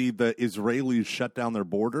World War Z, the Israelis shut down their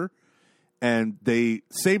border, and they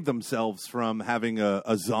saved themselves from having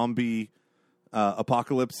a zombie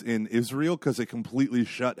apocalypse in Israel because they completely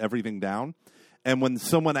shut everything down. And when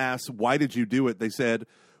someone asked, why did you do it? They said,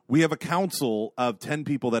 we have a council of 10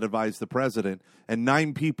 people that advise the president, and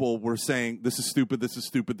 9 people were saying, this is stupid, this is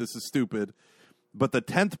stupid, this is stupid. But the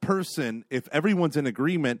 10th person, if everyone's in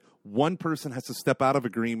agreement, one person has to step out of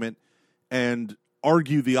agreement and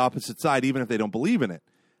argue the opposite side, even if they don't believe in it.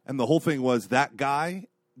 And the whole thing was that guy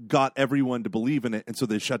got everyone to believe in it, and so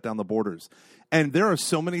they shut down the borders. And there are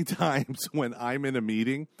so many times when I'm in a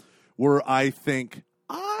meeting where I think,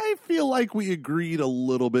 I feel like we agreed a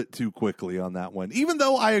little bit too quickly on that one. Even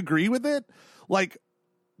though I agree with it, like,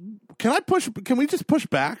 can we just push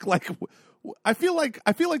back? Like, I feel like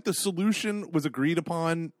the solution was agreed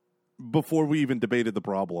upon before we even debated the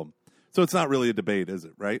problem. So it's not really a debate, is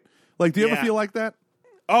it? Right? Like, do you ever Yeah. feel like that?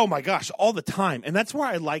 Oh my gosh, all the time. And that's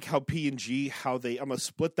why I like how P&G, I'm gonna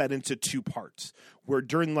split that into two parts. Where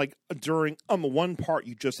during the one part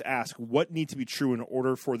you just ask what needs to be true in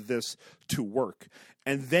order for this to work.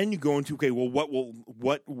 And then you go into, okay, well what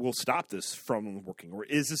will stop this from working? Or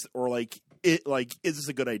is this is this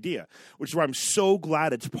a good idea? Which is why I'm so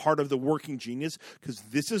glad it's part of the working genius, because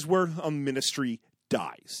this is where a ministry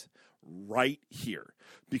dies. Right here.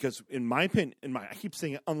 Because in my opinion, I keep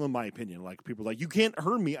saying it in my opinion, like people are like, you can't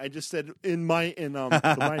hurt me. I just said in my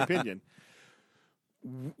opinion,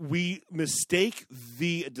 we mistake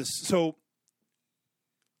so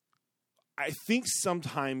I think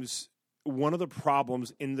sometimes one of the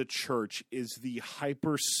problems in the church is the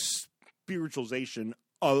hyper spiritualization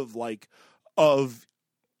of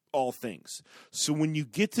all things. So when you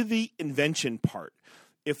get to the invention part,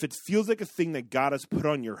 if it feels like a thing that God has put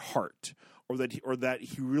on your heart, or that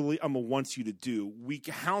He really wants you to do, we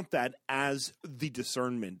count that as the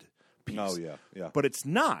discernment piece. Oh yeah. But it's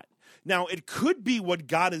not. Now it could be what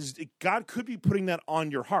God could be putting that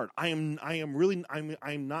on your heart. I'm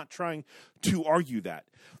not trying to argue that,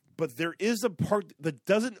 but there is a part that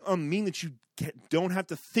doesn't mean that you don't have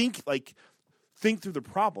to think through the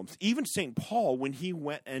problems. Even St. Paul, when he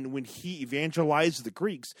went and when he evangelized the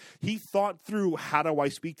Greeks, he thought through, how do I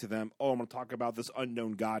speak to them? Oh, I'm going to talk about this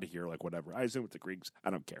unknown God here, like whatever. I assume it's the Greeks. I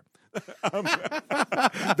don't care.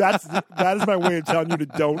 That is my way of telling you to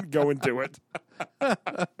don't go into it.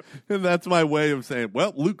 And that's my way of saying,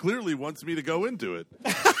 well, Luke clearly wants me to go into it.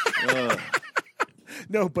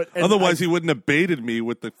 No, but Otherwise, he wouldn't have baited me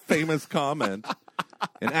with the famous comment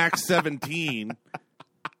in Acts 17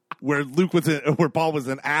 where Paul was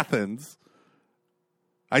in Athens.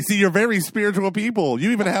 I see you're very spiritual people.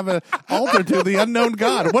 You even have an altar to the unknown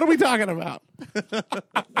God. What are we talking about?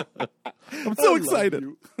 I'm so excited.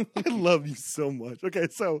 I love you so much. Okay,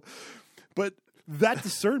 but that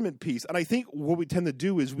discernment piece, and I think what we tend to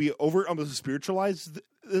do is we almost spiritualize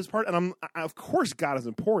this part. And of course, God is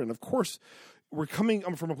important. Of course, we're coming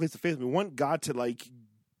from a place of faith. We want God to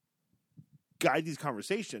guide these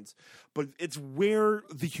conversations, but it's where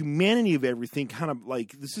the humanity of everything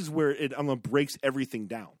this is where it breaks everything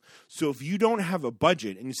down. So if you don't have a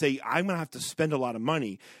budget and you say, I'm going to have to spend a lot of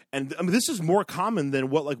money, and this is more common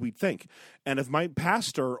than what we'd think. And if my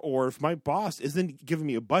pastor or if my boss isn't giving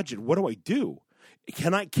me a budget, what do I do?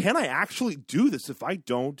 Can I actually do this if I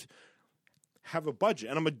don't have a budget?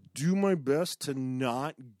 And I'm going to do my best to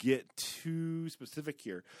not get too specific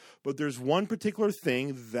here, but there's one particular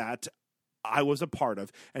thing that I was a part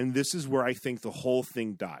of, and this is where I think the whole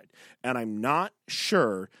thing died. And I'm not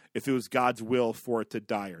sure if it was God's will for it to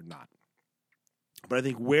die or not. But I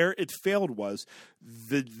think where it failed was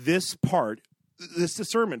this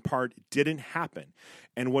discernment part didn't happen.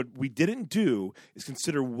 And what we didn't do is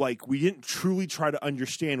consider, we didn't truly try to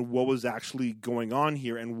understand what was actually going on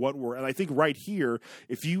here and and I think right here,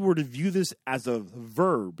 if you were to view this as a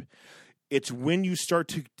verb, it's when you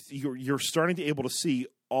you're starting to able to see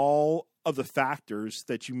all of the factors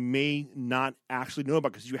that you may not actually know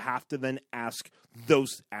about, because you have to then ask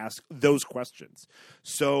those questions.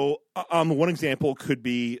 So one example could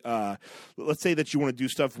be, let's say that you want to do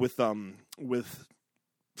stuff with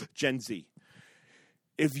Gen Z.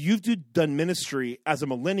 If you've done ministry as a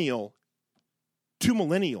millennial to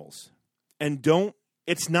millennials and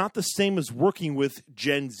it's not the same as working with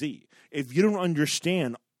Gen Z. If you don't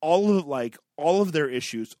understand all of their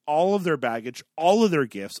issues, all of their baggage, all of their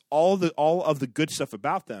gifts, all of the good stuff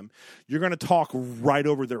about them, you're going to talk right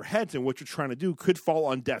over their heads, and what you're trying to do could fall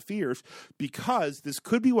on deaf ears, because this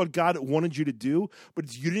could be what God wanted you to do,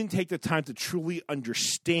 but you didn't take the time to truly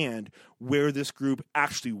understand where this group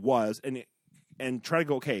actually was, and try to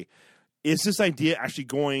go, okay, is this idea actually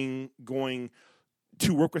going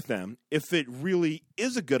to work with them? If it really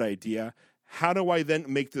is a good idea, how do I then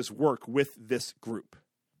make this work with this group?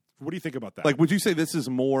 What do you think about that? Would you say this is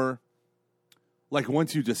more,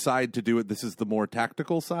 once you decide to do it, this is the more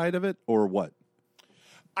tactical side of it, or what?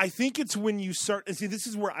 I think it's when you start, and see, this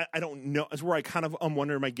is where I don't know, it's where I kind of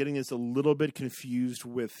wonder, am I getting this a little bit confused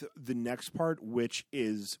with the next part,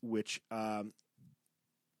 is it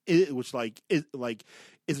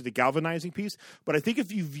the galvanizing piece? But I think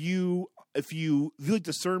if you view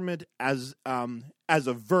discernment as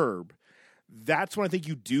a verb, that's when I think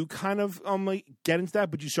you do kind of get into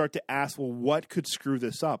that, but you start to ask, well, what could screw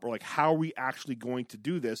this up? Or how are we actually going to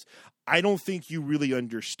do this? I don't think you really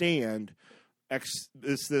understand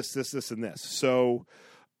this, and this. So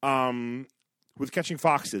with Catching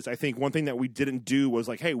Foxes, I think one thing that we didn't do was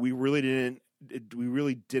like, hey, we didn't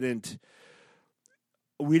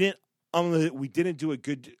do a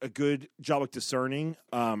good job of discerning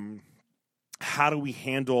how do we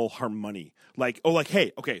handle our money.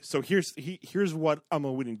 Hey, okay, so here's what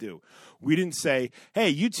we didn't do. We didn't say, hey,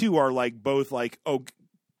 you two are like both like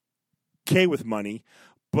okay with money,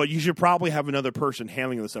 but you should probably have another person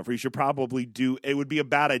handling this stuff, or you should probably it would be a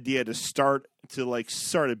bad idea to start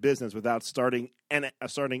a business without starting an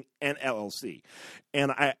LLC.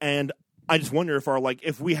 And I just wonder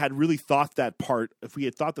if we had really thought that part, if we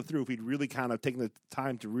had thought that through, if we'd really kind of taken the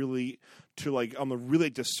time to really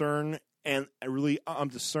discern and really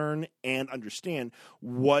discern and understand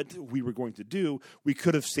what we were going to do, we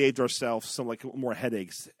could have saved ourselves some more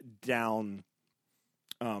headaches down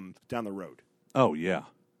the road. Oh yeah,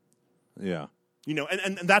 yeah.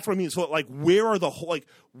 And that's what I mean. So where are the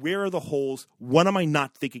holes? What am I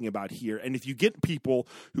not thinking about here? And if you get people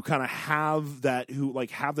who kind of have that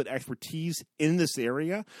expertise in this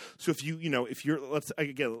area, so if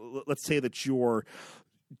let's say that you're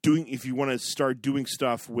if you want to start doing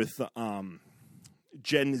stuff with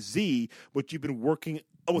Gen Z, but you've been working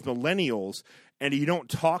with millennials, and you don't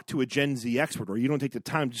talk to a Gen Z expert, or you don't take the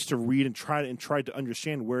time just to read and try to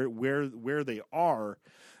understand where they are,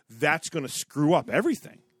 that's going to screw up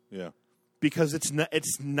everything. Yeah, because it's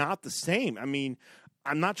not the same. I mean,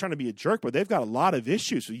 I'm not trying to be a jerk, but they've got a lot of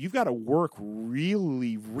issues, so you've got to work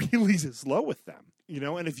really, really slow with them.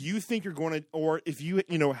 And if you think you're going to, or if you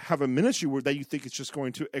have a ministry that you think it's just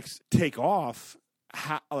going to take off,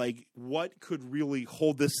 what could really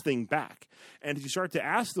hold this thing back? And if you start to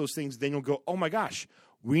ask those things, then you'll go, oh my gosh,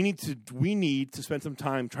 we need to spend some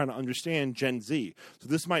time trying to understand Gen Z. So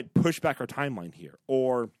this might push back our timeline here.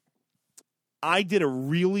 Or I did a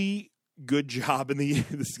really good job this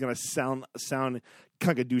is going to sound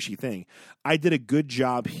kind of a douchey thing. I did a good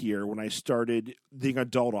job here when I started the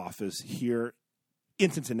adult office here in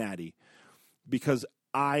Cincinnati, because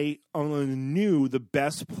I knew the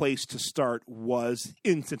best place to start was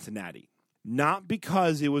in Cincinnati. Not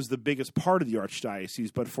because it was the biggest part of the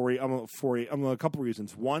Archdiocese, but for a couple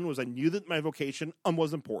reasons. One was I knew that my vocation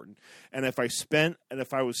was important, and if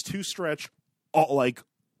I was too stretched all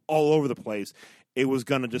over the place, it was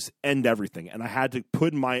gonna just end everything. And I had to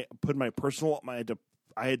put my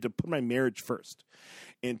marriage first.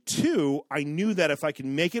 And two, I knew that if I could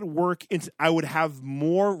make it work, I would have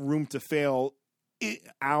more room to fail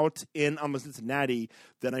out in Cincinnati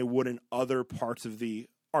than I would in other parts of the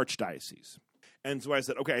Archdiocese. And so I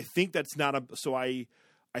said, okay, I think that's not a. So I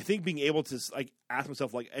think being able to ask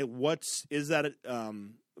myself hey, is that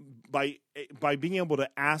by being able to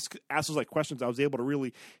ask those questions, I was able to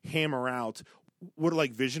really hammer out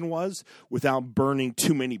what vision was without burning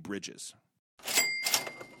too many bridges.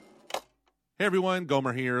 Hey everyone,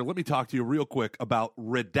 Gomer here. Let me talk to you real quick about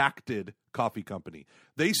Redacted Coffee Company.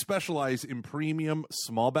 They specialize in premium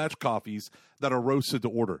small batch coffees that are roasted to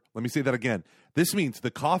order. Let me say that again. This means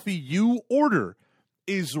the coffee you order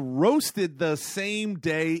is roasted the same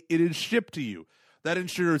day it is shipped to you. That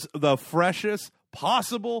ensures the freshest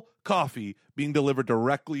possible coffee being delivered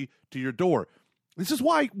directly to your door. This is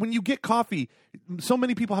why when you get coffee, so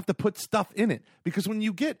many people have to put stuff in it. Because when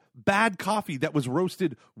you get bad coffee that was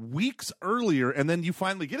roasted weeks earlier and then you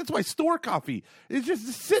finally get it, that's why store coffee is just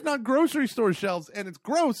sitting on grocery store shelves and it's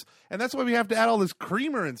gross. And that's why we have to add all this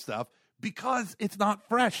creamer and stuff, because it's not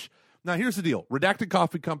fresh. Now, here's the deal. Redacted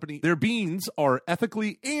Coffee Company, their beans are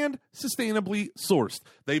ethically and sustainably sourced.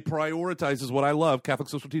 They prioritize, is what I love, Catholic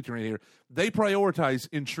social teaching right here. They prioritize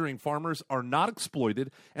ensuring farmers are not exploited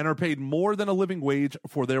and are paid more than a living wage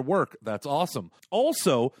for their work. That's awesome.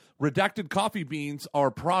 Also, Redacted coffee beans are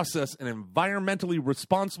processed in an environmentally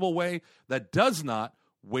responsible way that does not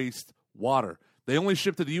waste water. They only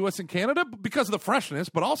ship to the U.S. and Canada because of the freshness,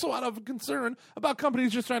 but also out of concern about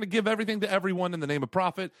companies just trying to give everything to everyone in the name of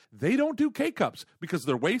profit. They don't do K-Cups because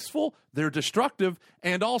they're wasteful, they're destructive,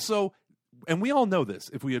 and also, and we all know this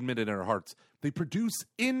if we admit it in our hearts, they produce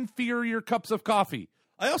inferior cups of coffee.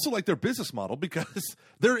 I also like their business model because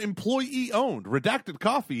they're employee-owned. Redacted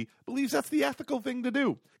Coffee believes that's the ethical thing to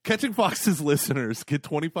do. Catching Foxes listeners get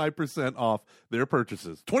 25% off their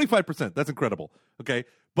purchases. 25%, that's incredible, okay?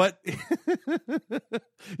 But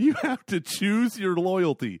you have to choose your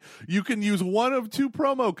loyalty. You can use one of two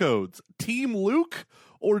promo codes, Team Luke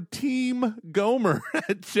or Team Gomer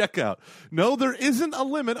at checkout. No, there isn't a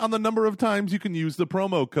limit on the number of times you can use the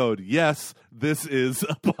promo code. Yes, this is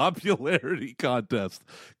a popularity contest.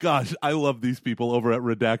 Gosh, I love these people over at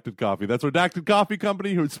Redacted Coffee. That's Redacted Coffee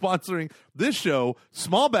Company, who's sponsoring this show.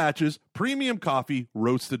 Small batches, premium coffee,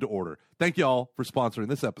 roasted to order. Thank you all for sponsoring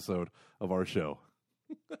this episode of our show.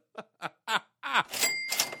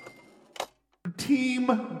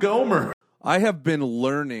 Team Gomer. I have been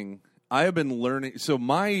learning. So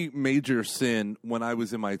my major sin when I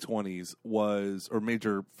was in my 20s was, or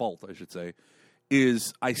major fault, I should say,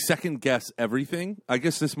 is I second guess everything. I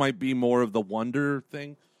guess this might be more of the wonder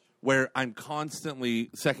thing, where I'm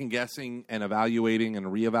constantly second guessing and evaluating and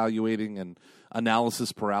reevaluating and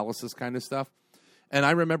analysis paralysis kind of stuff. And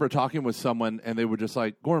I remember talking with someone and they were just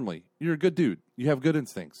like, Gormley, you're a good dude. You have good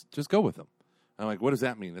instincts. Just go with them. I'm like, what does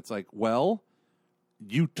that mean? It's like, well,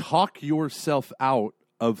 you talk yourself out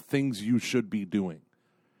of things you should be doing.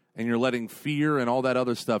 And you're letting fear and all that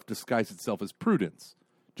other stuff disguise itself as prudence.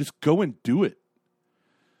 Just go and do it.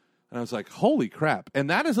 And I was like, holy crap. And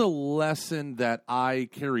that is a lesson that I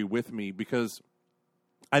carry with me because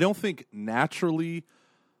I don't think naturally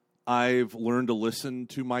I've learned to listen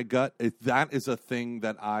to my gut. That is a thing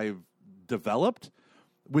that I've developed,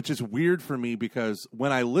 which is weird for me because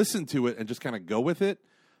when I listen to it and just kind of go with it,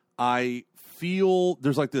 I feel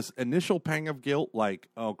there's like this initial pang of guilt, like,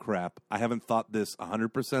 oh crap, I haven't thought this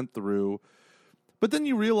 100% through. But then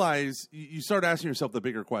you realize, you start asking yourself the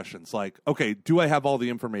bigger questions, like, okay, do I have all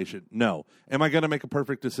the information? No. Am I going to make a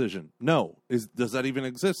perfect decision? No. Does that even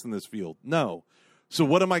exist in this field? No. So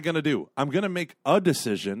what am I going to do? I'm going to make a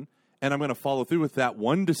decision, and I'm going to follow through with that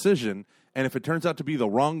one decision, and if it turns out to be the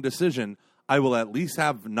wrong decision, I will at least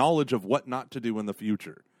have knowledge of what not to do in the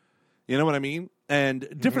future. You know what I mean? And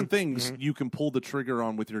different things you can pull the trigger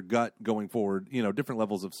on with your gut going forward, different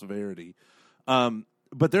levels of severity.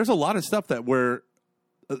 But there's a lot of stuff that where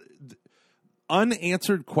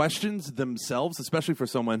unanswered questions themselves, especially for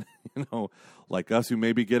someone, like us who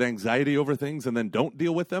maybe get anxiety over things and then don't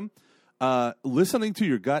deal with them, listening to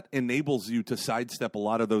your gut enables you to sidestep a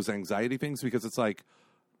lot of those anxiety things because it's like,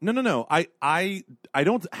 no. I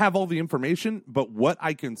don't have all the information, but what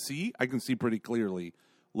I can see pretty clearly.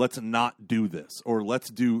 Let's not do this, or let's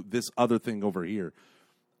do this other thing over here.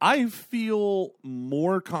 I feel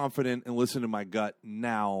more confident in listening to my gut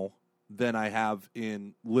now than I have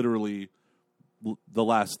in literally the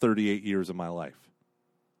last 38 years of my life.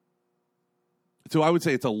 So I would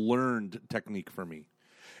say it's a learned technique for me.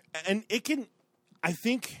 And I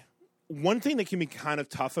think one thing that can be kind of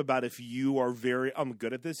tough about if you are very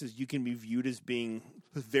good at this is you can be viewed as being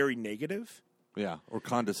very negative. Yeah, or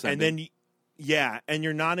condescending. And then and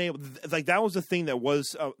you're not able, like that was the thing that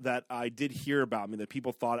was that I did hear about me, that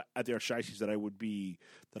people thought at their Archdiocese that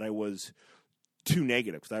I was too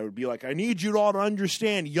negative, because I would be like, I need you all to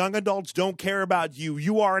understand, young adults don't care about you.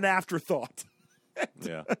 You are an afterthought.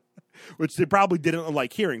 Yeah. Which they probably didn't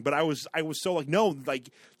like hearing, but I was so like, no,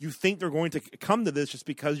 like you think they're going to come to this just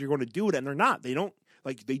because you're going to do it, and they're not. They don't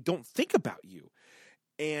think about you.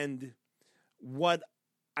 And what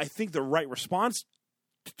I think the right response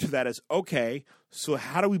to that is, okay, so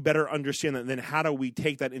how do we better understand that? And then how do we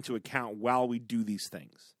take that into account while we do these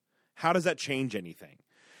things? How does that change anything?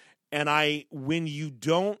 And when you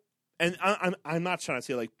don't, and I'm not trying to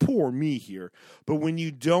say like poor me here, but when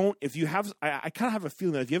you don't, if you have, I kind of have a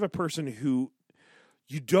feeling that if you have a person who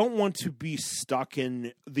you don't want to be stuck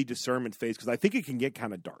in the discernment phase, because I think it can get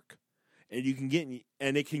kind of dark, and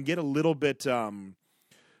it can get a little bit.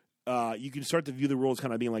 You can start to view the world as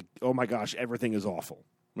kind of being like, oh my gosh, everything is awful.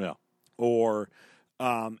 Yeah. Or,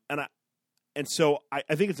 and so I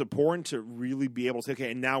think it's important to really be able to say,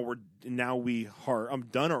 okay, and I'm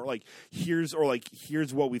done, or here's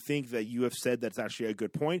what we think that you have said that's actually a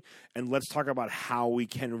good point, and let's talk about how we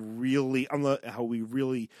can really,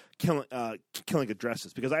 killing address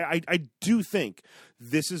this, because I do think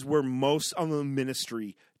this is where most of the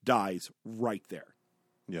ministry dies, right there.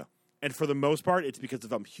 Yeah. And for the most part, it's because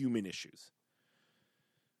of human issues.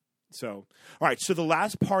 So, all right. So the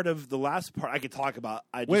last part I could talk about.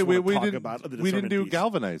 We didn't do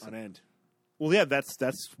galvanizing on end. Well, yeah, that's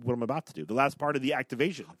what I'm about to do. The last part of the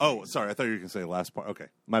activation. Oh, sorry. I thought you were going to say the last part. Okay,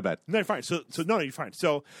 my bad. No, you're fine. So no, you're fine.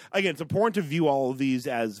 So again, it's important to view all of these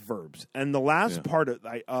as verbs. And the last part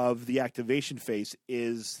of the activation phase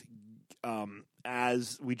is,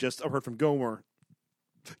 as we just heard from Gomer,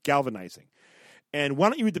 galvanizing. And why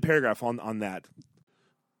don't you read the paragraph on that?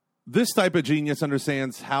 This type of genius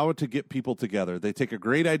understands how to get people together. They take a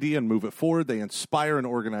great idea and move it forward. They inspire and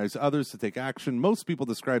organize others to take action. Most people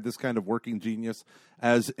describe this kind of working genius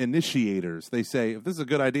as initiators. They say, if this is a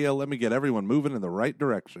good idea, let me get everyone moving in the right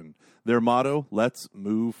direction. Their motto, let's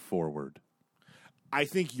move forward. I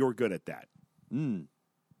think you're good at that.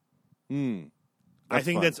 I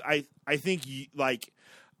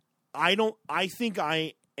think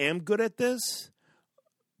I am good at this,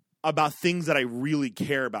 about things that I really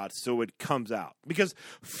care about, so it comes out. Because,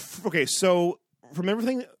 so from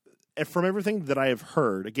everything that I have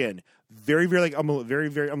heard, again, very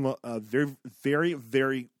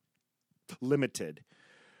limited.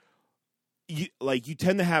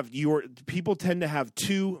 People tend to have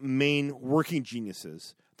two main working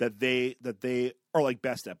geniuses that they are like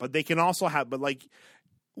best at, but they can also have,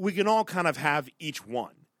 we can all kind of have each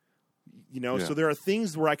one. So there are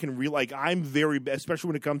things where I can I'm very, especially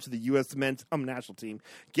when it comes to the U.S. men's national team,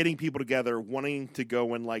 getting people together, wanting to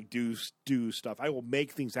go and do stuff. I will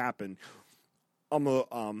make things happen.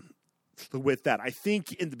 With that, I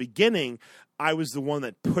think in the beginning, I was the one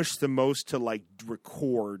that pushed the most to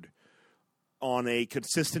record on a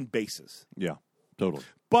consistent basis. Yeah, totally.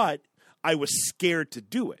 But I was scared to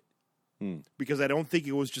do it. Because I don't think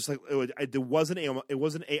it was just it wasn't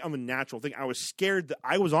a natural thing. I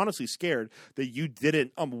was honestly scared that you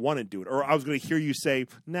didn't want to do it, or I was going to hear you say,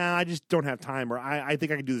 "Nah, I just don't have time," or "I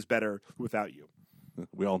think I can do this better without you."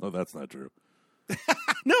 We all know that's not true.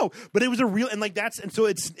 No, but it was a real so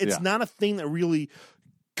it's not a thing that really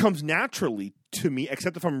comes naturally to me,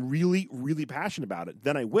 except if I'm really, really passionate about it,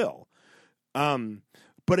 then I will.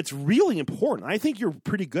 But it's really important. I think you're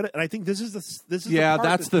pretty good at it. And I think this is the part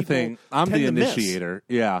that's that the thing. I'm the initiator.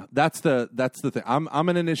 Miss. Yeah, that's the thing. I'm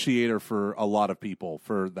an initiator for a lot of people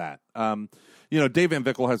for that. Dave Van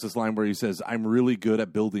Vickle has this line where he says, "I'm really good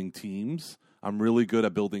at building teams. I'm really good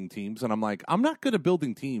at building teams." And I'm like, I'm not good at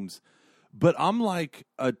building teams, but I'm like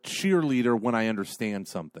a cheerleader when I understand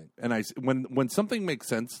something. And when something makes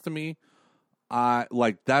sense to me,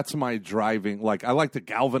 that's my driving. I like to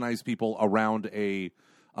galvanize people around a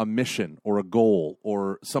mission or a goal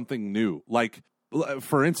or something new.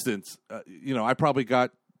 For instance, I probably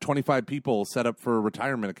got 25 people set up for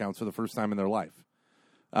retirement accounts for the first time in their life.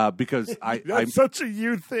 Because I'm such a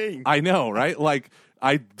you thing. I know, right?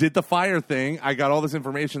 I did the fire thing. I got all this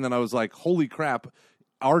information. Then I was like, holy crap.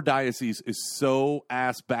 Our diocese is so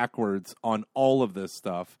ass backwards on all of this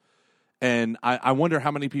stuff. And I wonder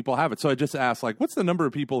how many people have it. So I just asked, what's the number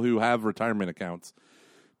of people who have retirement accounts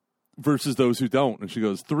versus those who don't? And she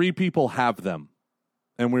goes, 3 people have them.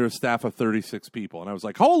 And we were a staff of 36 people. And I was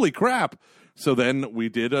like, holy crap. So then we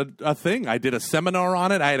did a thing. I did a seminar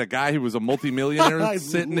on it. I had a guy who was a multimillionaire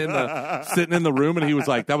sitting in the room, and he was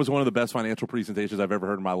like, that was one of the best financial presentations I've ever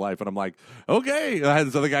heard in my life. And I'm like, okay. And I had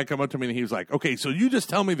this other guy come up to me, and he was like, okay, so you just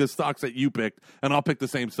tell me the stocks that you picked, and I'll pick the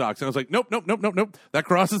same stocks. And I was like, nope. That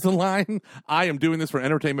crosses the line. I am doing this for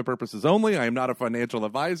entertainment purposes only. I am not a financial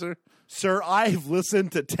advisor. Sir, I've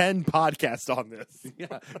listened to 10 podcasts on this.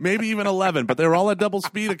 Yeah, maybe even 11, but they're all at double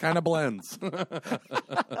speed. It kind of blends.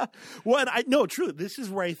 Well, no, truly, this is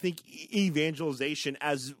where I think evangelization,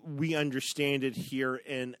 as we understand it here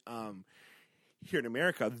in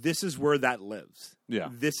America, this is where that lives. Yeah,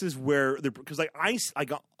 this is where because I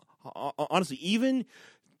got honestly, even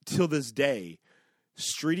till this day,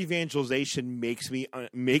 street evangelization makes me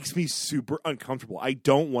super uncomfortable. I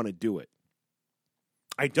don't want to do it.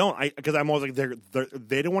 I don't. Because I'm always like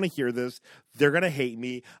they don't want to hear this. They're gonna hate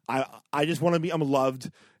me. I just want to be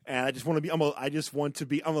loved, and I just want to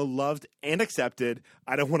be loved and accepted.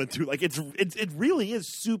 I don't want to do it really is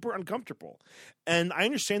super uncomfortable, and I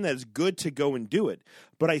understand that it's good to go and do it,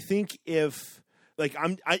 but I think if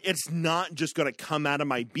it's not just going to come out of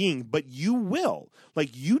my being, but you will.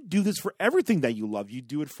 You do this for everything that you love. You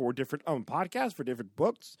do it for different podcasts, for different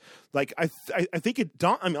books. I think it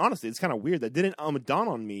dawned. I mean, honestly, it's kind of weird that didn't dawn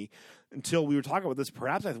on me until we were talking about this.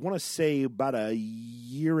 Perhaps I want to say about a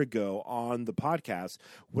year ago on the podcast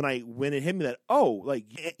when it hit me that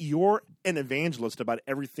you're an evangelist about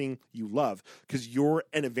everything you love because you're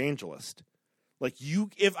an evangelist.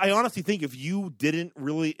 I honestly think if you didn't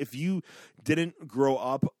grow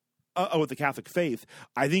up with the Catholic faith,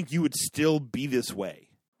 I think you would still be this way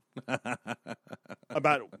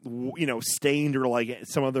about Stained or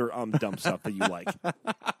some other dumb stuff that you like.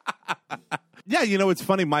 Yeah, it's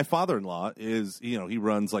funny. My father-in-law is he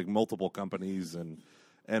runs multiple companies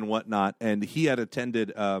and whatnot, and he had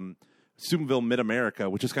attended Steubenville Mid-America,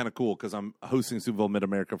 which is kind of cool because I'm hosting Steubenville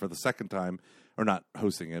Mid-America for the second time. Or not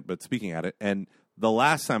hosting it, but speaking at it. And the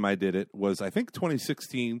last time I did it was, I think,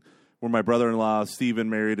 2016, where my brother-in-law, Stephen,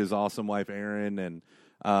 married his awesome wife, Erin. And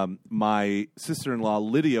my sister-in-law,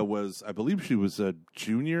 Lydia, I believe she was a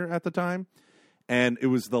junior at the time. And it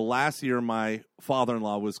was the last year my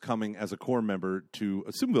father-in-law was coming as a core member to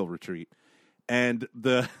a Steubenville retreat. and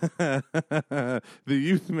the the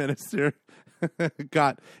youth minister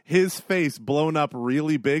got his face blown up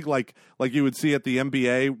really big, like you would see at the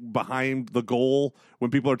NBA behind the goal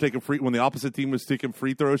when people are taking when the opposite team was taking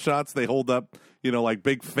free throw shots. They hold up, like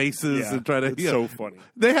big faces and try to. It's so funny.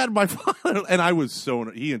 They had my father, and I was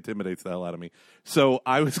he intimidates the hell out of me. So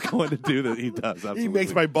I was going to do that. He does. Absolutely. He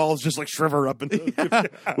makes my balls just like shrivel up and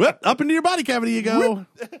Whip, up into your body cavity you go.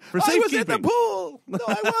 For I was safekeeping. in the pool. No,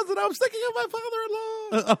 I wasn't. I was thinking of my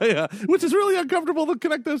father-in-law. Oh yeah, which is really uncomfortable to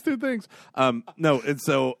connect those two things. No, and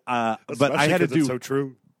so, but I had to do. It's so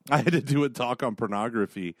true. I had to do a talk on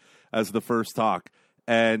pornography as the first talk,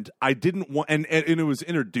 and I didn't want, and it was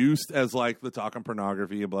introduced as like the talk on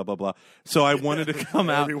pornography and blah blah blah. So I wanted to come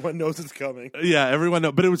out. Everyone knows it's coming. Yeah, everyone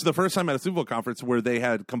knows. But it was the first time at a Super Bowl conference where they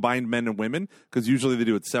had combined men and women, because usually they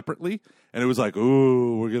do it separately. And it was like,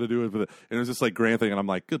 ooh, we're going to do it. And it was just like grand thing. And I'm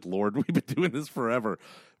like, good Lord, we've been doing this forever.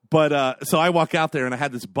 But so I walk out there and I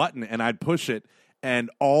had this button and I'd push it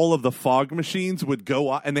and all of the fog machines would go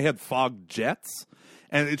up, and they had fog jets.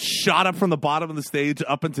 And it shot up from the bottom of the stage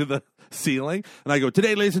up into the ceiling. And I go,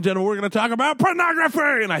 today, ladies and gentlemen, we're going to talk about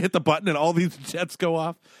pornography. And I hit the button and all these jets go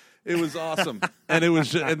off. It was awesome. And it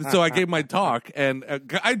was, and so I gave my talk, and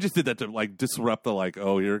I just did that to like disrupt the like,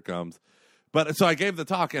 oh, here it comes. But so I gave the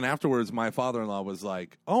talk, and afterwards my father-in-law was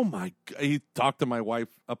like, oh my, he talked to my wife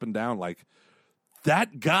up and down like,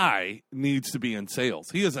 that guy needs to be in sales.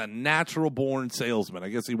 He is a natural-born salesman. I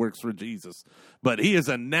guess he works for Jesus, but he is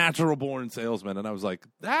a natural-born salesman. And I was like,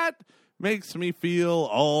 that makes me feel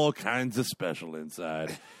all kinds of special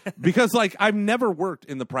inside. Because, like, I've never worked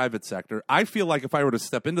in the private sector. I feel like if I were to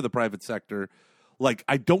step into the private sector, like,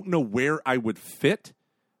 I don't know where I would fit.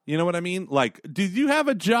 You know what I mean? Like, did you have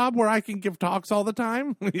a job where I can give talks all the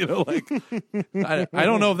time? You know, like, I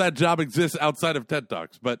don't know if that job exists outside of TED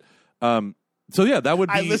Talks, but, so yeah, that would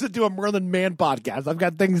be. I listen to a Merlin Mann podcast. I've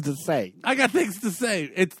got things to say. I got things to say.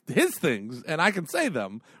 It's his things, and I can say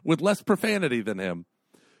them with less profanity than him.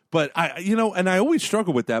 But and I always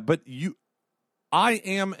struggle with that. But I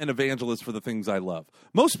am an evangelist for the things I love.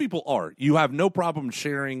 Most people are. You have no problem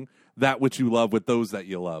sharing that which you love with those that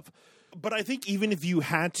you love. But I think even if you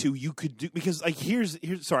had to, you could do, because like here's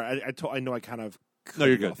sorry, I know I kind of no,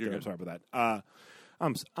 you're good. You're good. I'm sorry about that.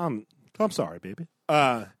 I'm sorry, baby.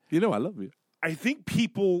 I love you. I think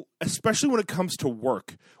people, especially when it comes to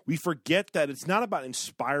work, we forget that it's not about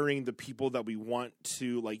inspiring the people that we want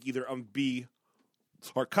to like either be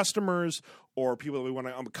our customers or people that we want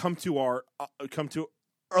to come to our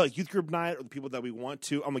like youth group night, or the people that we want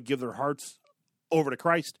to give their hearts over to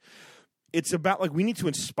Christ. It's about like we need to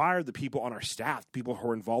inspire the people on our staff, people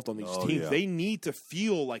who are involved on these teams. Yeah. They need to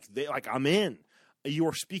feel like I'm in. You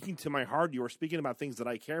are speaking to my heart. You are speaking about things that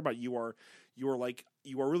I care about. You are really.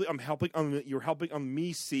 You're helping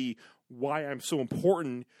me see why I'm so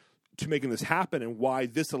important to making this happen and why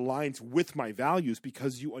this aligns with my values,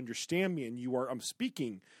 because you understand me and I'm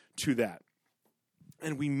speaking to that.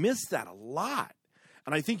 And we miss that a lot.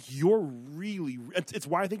 And I think it's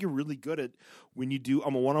why I think you're really good at when you do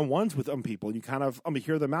one-on-ones with people and you kind of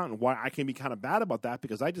hear them out, and why I can be kind of bad about that,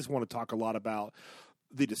 because I just want to talk a lot about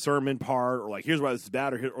the discernment part, or like here's why this is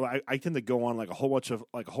bad, or I tend to go on like a whole bunch of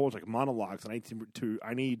monologues, and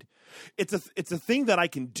I need it's a thing that I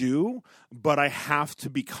can do, but I have to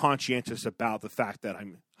be conscientious about the fact that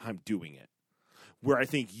I'm doing it. Where I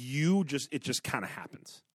think it just kind of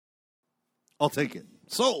happens. I'll take it.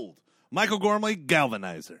 Sold. Michael Gormley,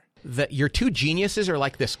 Galvanizer. Your two geniuses are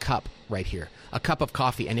like this cup right here, a cup of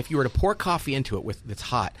coffee, and if you were to pour coffee into it that's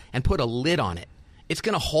hot and put a lid on it, it's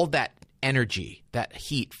going to hold that energy, that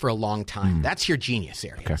heat for a long time. That's your genius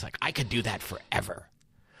area. Okay. It's like, I could do that forever.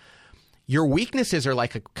 Your weaknesses are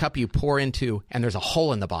like a cup you pour into and there's a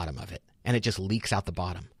hole in the bottom of it and it just leaks out the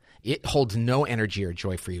bottom. It holds no energy or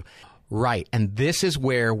joy for you. Right. And this is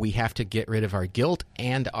where we have to get rid of our guilt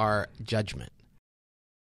and our judgment.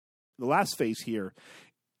 The last phase here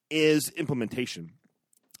is implementation.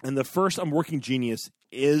 And the first working genius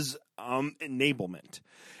is enablement.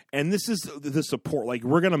 And this is the support. Like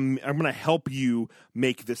I'm gonna help you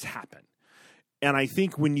make this happen. And I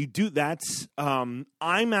think when you do that, I'm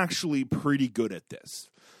actually pretty good at this,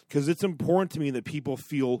 because it's important to me that people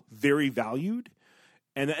feel very valued.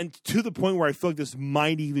 And to the point where I feel like this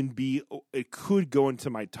might even be, it could go into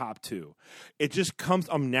my top 2. It just comes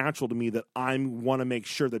natural to me that I want to make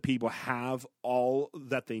sure that people have all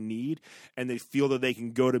that they need and they feel that they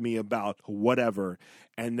can go to me about whatever.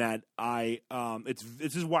 And that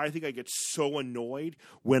this is why I think I get so annoyed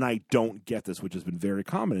when I don't get this, which has been very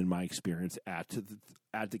common in my experience at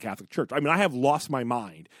at the Catholic Church. I mean, I have lost my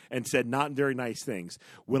mind and said not very nice things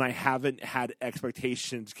when I haven't had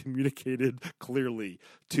expectations communicated clearly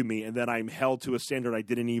to me, and that I'm held to a standard I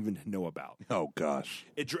didn't even know about. Oh gosh.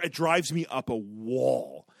 It drives me up a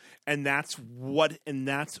wall, and that's what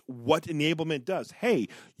enablement does. Hey,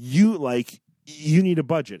 you need a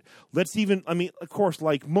budget. Let's even, I mean, of course,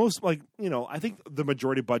 like most, like, you know, I think the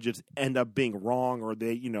majority of budgets end up being wrong, or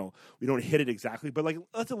they, you know, we don't hit it exactly, but like,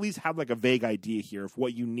 let's at least have like a vague idea here of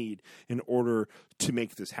what you need in order to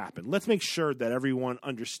make this happen. Let's make sure that everyone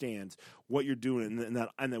understands what you're doing,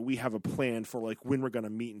 and that we have a plan for like when we're going to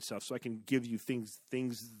meet and stuff, so I can give you things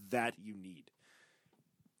that you need.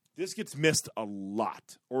 This gets missed a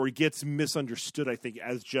lot, or it gets misunderstood, I think,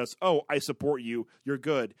 as just, oh, I support you, you're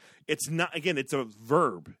good. It's not, again, it's a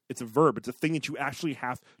verb. It's a verb. It's a thing that you actually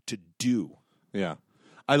have to do. Yeah.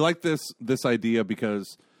 I like this idea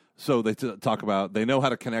because, so they talk about, they know how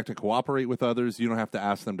to connect and cooperate with others. You don't have to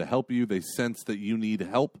ask them to help you. They sense that you need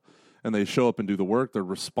help, and they show up and do the work. They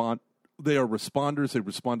are responders. They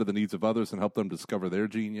respond to the needs of others and help them discover their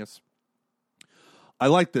genius. I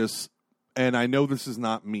like this. And I know this is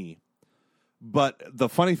not me, but the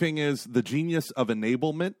funny thing is the genius of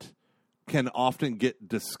enablement can often get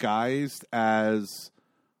disguised as,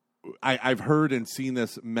 I've heard and seen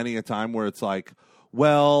this many a time, where it's like,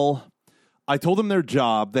 well, I told them their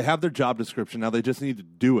job, they have their job description, now they just need to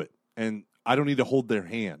do it, and I don't need to hold their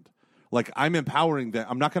hand. Like, I'm empowering them.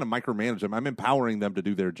 I'm not going to micromanage them. I'm empowering them to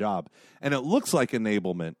do their job. And it looks like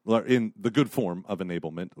enablement, in the good form of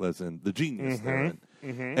enablement, as in the genius therein.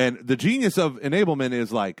 Mm-hmm. And the genius of enablement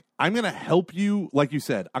is like, I'm going to help you, like you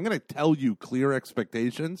said, I'm going to tell you clear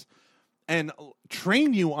expectations and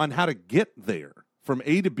train you on how to get there from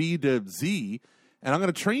A to B to Z. And I'm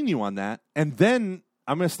going to train you on that. And then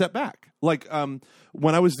I'm going to step back. Like,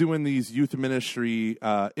 when I was doing these youth ministry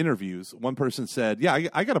interviews, one person said, yeah,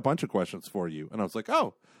 I got a bunch of questions for you. And I was like,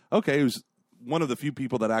 oh, okay. It was one of the few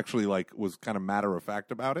people that actually like was kind of matter of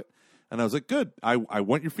fact about it. And I was like, good. I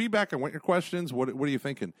want your feedback. I want your questions. What are you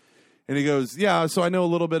thinking? And he goes, yeah, so I know a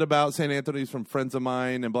little bit about St. Anthony's from friends of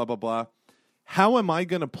mine and blah, blah, blah. How am I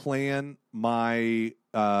going to plan my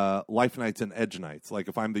life nights and edge nights? Like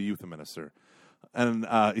if I'm the youth minister. And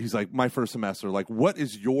he's like, my first semester, like, what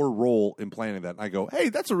is your role in planning that? And I go, hey,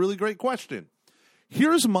 that's a really great question.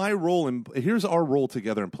 Here's my role, and here's our role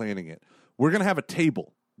together in planning it. We're going to have a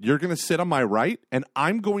table. You're going to sit on my right, and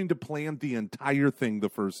I'm going to plan the entire thing the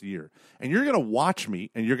first year. And you're going to watch me,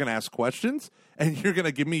 and you're going to ask questions, and you're going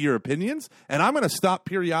to give me your opinions, and I'm going to stop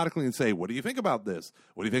periodically and say, what do you think about this?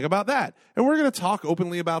 What do you think about that? And we're going to talk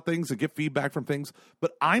openly about things and get feedback from things,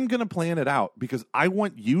 but I'm going to plan it out because I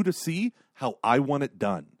want you to see how I want it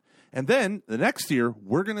done. And then the next year,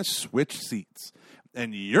 we're going to switch seats.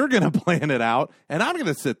 And you're going to plan it out, and I'm going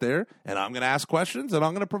to sit there, and I'm going to ask questions, and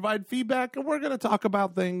I'm going to provide feedback, and we're going to talk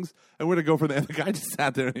about things, and we're going to go from there. And the guy just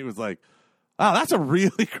sat there, and he was like, oh, that's a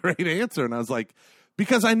really great answer. And I was like,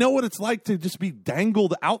 because I know what it's like to just be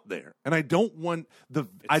dangled out there, and I don't want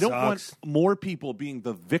want more people being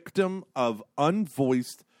the victim of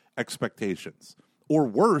unvoiced expectations, or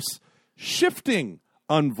worse, shifting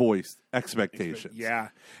unvoiced expectations.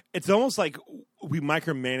 Yeah. It's almost like we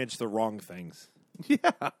micromanage the wrong things.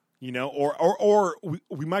 Yeah. You know, or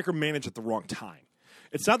we micromanage at the wrong time.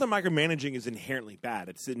 It's not that micromanaging is inherently bad.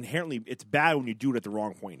 It's bad when you do it at the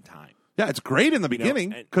wrong point in time. Yeah, it's great in the beginning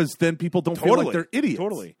because then people don't feel like they're idiots.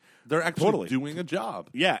 Totally. They're actually doing a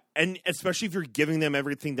job. Yeah, and especially if you're giving them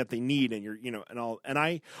everything that they need, and you're, you know, and all.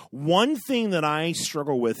 And one thing that I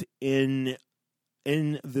struggle with in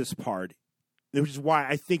this part, which is why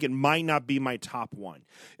I think it might not be my top one,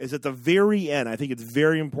 is at the very end, I think it's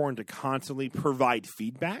very important to constantly provide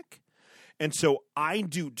feedback. And so I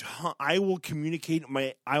will communicate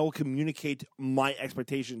my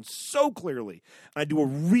expectations so clearly. And I do a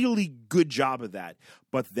really good job of that.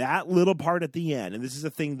 But that little part at the end, and this is a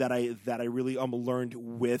thing that I really learned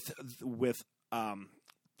with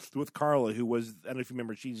Carla, who was, I don't know if you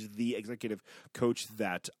remember, she's the executive coach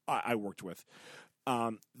that I worked with.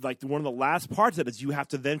 Like one of the last parts of it is you have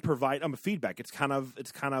to then provide feedback. It's kind of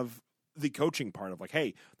the coaching part of like,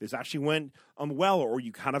 hey, this actually went well, or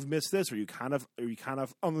you kind of missed this, or you kind of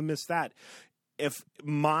missed that. If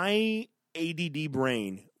my ADD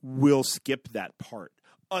brain will skip that part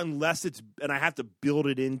unless and I have to build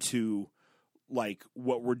it into like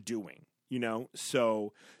what we're doing. You know,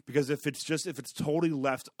 so because if it's totally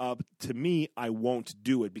left up to me, I won't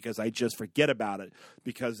do it because I just forget about it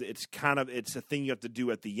because it's a thing you have to do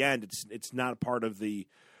at the end. It's not part of the,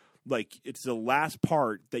 like, it's the last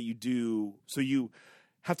part that you do. So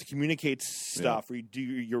have to communicate stuff or you do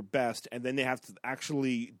your best, and then they have to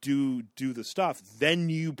actually do the stuff, then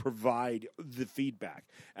you provide the feedback.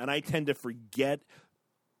 And I tend to forget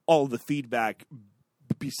all the feedback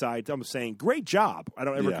besides I'm saying, great job. I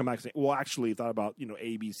don't ever come back and say, well, actually, I thought about,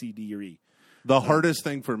 A, B, C, D, or E. The hardest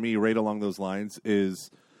thing for me right along those lines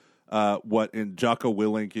is what in Jocko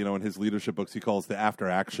Willink, in his leadership books, he calls the after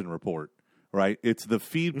action report, right? It's the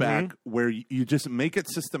feedback where you just make it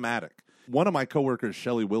systematic. One of my coworkers,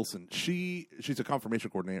 Shelly Wilson, she's a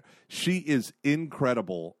confirmation coordinator. She is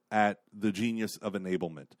incredible at the genius of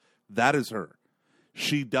enablement. That is her.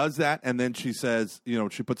 She does that, and then she says,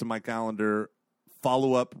 she puts in my calendar,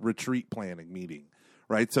 follow-up retreat planning meeting,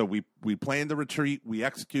 right? So we planned the retreat, we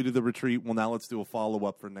executed the retreat. Well, now let's do a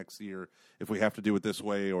follow-up for next year if we have to do it this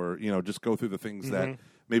way, or, just go through the things that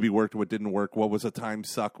maybe worked, what didn't work, what was a time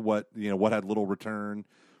suck, what had little return,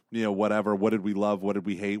 whatever. What did we love? What did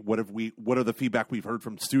we hate? What are the feedback we've heard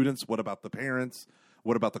from students? What about the parents?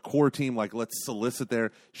 What about the core team? Like, let's solicit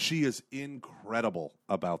there. She is incredible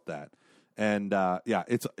about that. And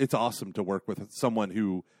it's awesome to work with someone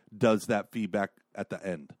who does that feedback at the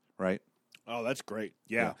end, right? Oh, that's great.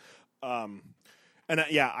 Yeah. I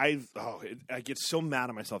get so mad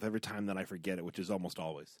at myself every time that I forget it, which is almost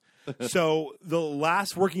always. So the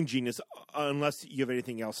last working genius, unless you have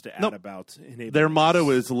anything else to add about enabling. Their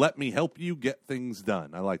motto is, let me help you get things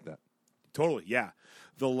done. I like that. Totally, yeah.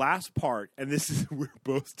 The last part, and we're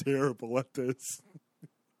both terrible at this.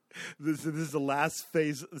 This is the last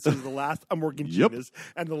phase. This is the last I'm working genius,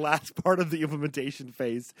 and the last part of the implementation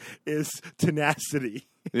phase is tenacity.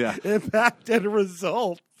 Yeah, impact and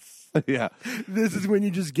results. Yeah, this is when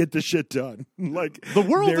you just get the shit done. Like the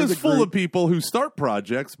world is full of people who start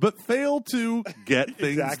projects but fail to get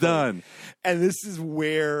things done. And this is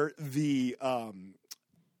where the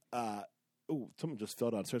someone just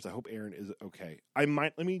fell downstairs. I hope Aaron is okay. I'll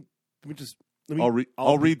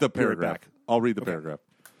read the paragraph. I'll read the paragraph.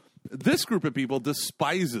 This group of people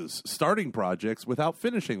despises starting projects without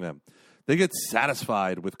finishing them. They get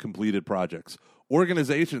satisfied with completed projects.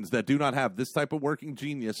 Organizations that do not have this type of working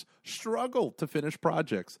genius struggle to finish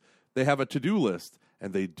projects. They have a to-do list,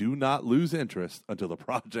 and they do not lose interest until the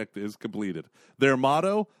project is completed. Their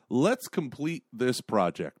motto, let's complete this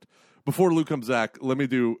project. Before Lou comes back, let me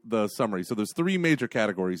do the summary. So there's 3 major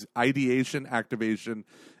categories: ideation, activation,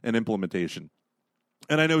 and implementation.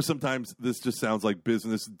 And I know sometimes this just sounds like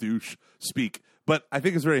business douche speak, but I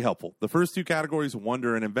think it's very helpful. The first 2 categories,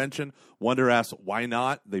 wonder and invention. Wonder asks, why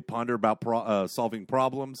not? They ponder about solving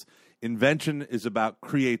problems. Invention is about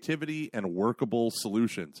creativity and workable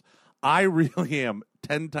solutions. I really am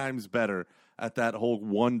 10 times better at that whole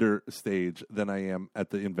wonder stage than I am at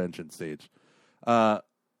the invention stage.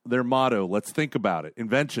 Their motto, let's think about it.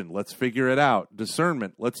 Invention, let's figure it out.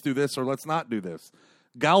 Discernment, let's do this or let's not do this.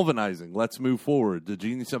 Galvanizing, let's move forward. The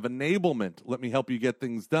genius of enablement, let me help you get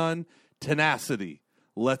things done. Tenacity,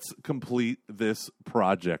 let's complete this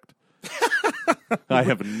project. I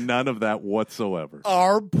have none of that whatsoever.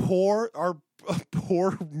 Our poor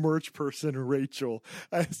merch person, Rachel,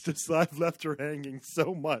 I've left her hanging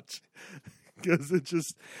so much. Because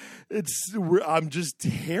I'm just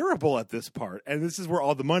terrible at this part. And this is where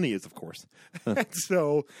all the money is, of course. And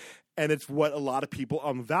it's what a lot of people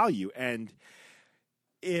value. And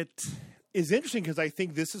it is interesting because I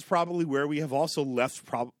think this is probably where we have also left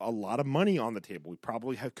a lot of money on the table. We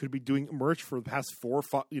probably could be doing merch for the past 4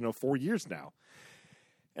 years now.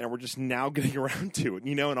 And we're just now getting around to it,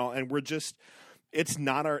 and we're just,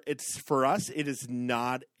 for us, it is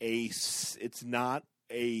not a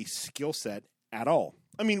skill set at all.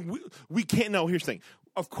 I mean, we can't. No, here's the thing.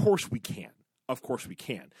 Of course we can.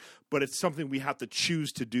 But it's something we have to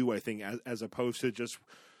choose to do, I think, as opposed to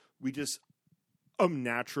we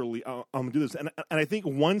naturally do this. And I think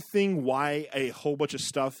one thing why a whole bunch of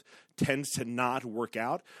stuff tends to not work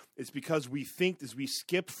out is because we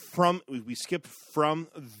skip from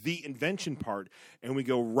the invention part and we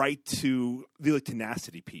go right to the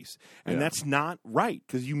tenacity piece. And that's not right,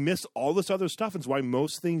 because you miss all this other stuff. It's why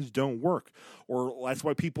most things don't work, or that's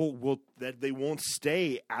why people they won't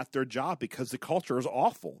stay at their job, because the culture is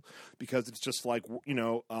awful, because it's just like,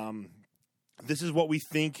 this is what we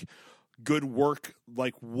think good work,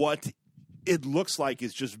 like what it looks like,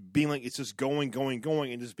 is just being like, it's just going,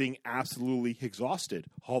 and just being absolutely exhausted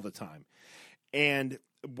all the time. And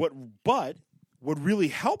what really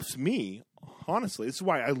helps me, honestly, this is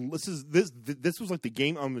why this was like the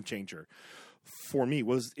game changer for me,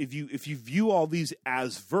 was if you view all these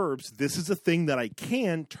as verbs, this is a thing that I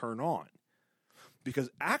can turn on. Because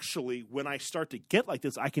actually, when I start to get like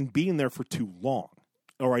this, I can be in there for too long.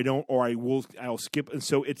 or I don't, or I'll skip. And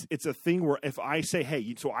so it's a thing where if I say,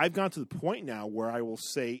 hey, so I've gone to the point now where I will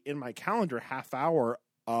say in my calendar, half hour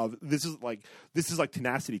of this is like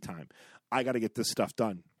tenacity time. I got to get this stuff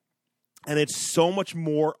done. And it's so much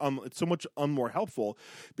more more helpful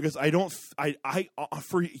because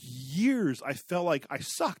for years I felt like I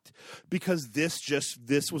sucked because this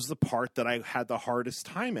was the part that I had the hardest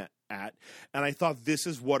time at, and I thought this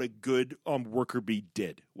is what a good worker bee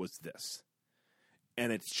did was this,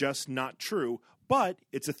 and it's just not true. But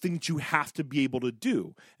it's a thing that you have to be able to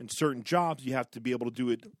do. In certain jobs, you have to be able to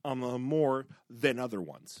do it more than other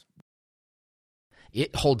ones.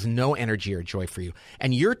 It holds no energy or joy for you.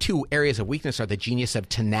 And your two areas of weakness are the genius of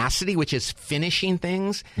tenacity, which is finishing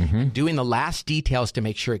things, doing the last details to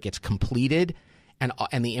make sure it gets completed,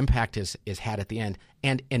 and the impact is had at the end,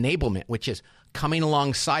 and enablement, which is coming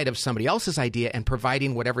alongside of somebody else's idea and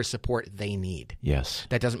providing whatever support they need. Yes.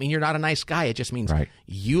 That doesn't mean you're not a nice guy. It just means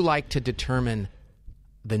you like to determine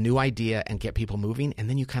the new idea and get people moving, and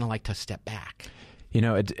then you kind of like to step back. You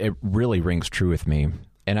know, it really rings true with me.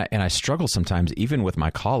 And I struggle sometimes, even with my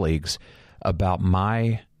colleagues, about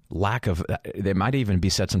my lack of, it might even be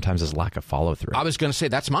said sometimes as lack of follow through. I was going to say,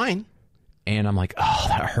 that's mine. And I'm like, oh,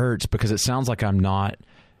 that hurts because it sounds like I'm not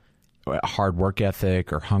hard work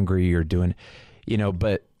ethic or hungry or doing,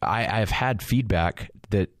 but I've had feedback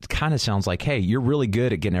that kind of sounds like, hey, you're really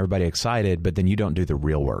good at getting everybody excited, but then you don't do the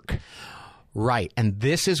real work. Right. And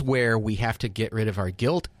this is where we have to get rid of our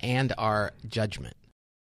guilt and our judgment.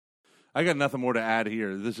 I got nothing more to add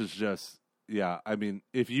here. This is just, I mean,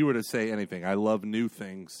 if you were to say anything, I love new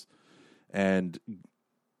things. And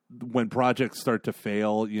when projects start to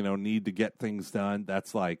fail, need to get things done,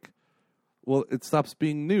 that's like, well, it stops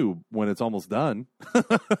being new when it's almost done.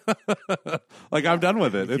 Like, I'm done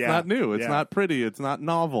with it. It's not new. It's not pretty. It's not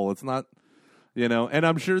novel. It's not, and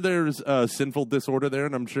I'm sure there's a sinful disorder there,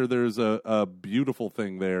 and I'm sure there's a beautiful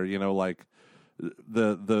thing there, like,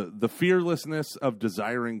 the fearlessness of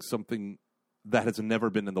desiring something that has never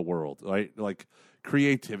been in the world, right? Like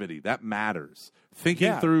creativity, that matters.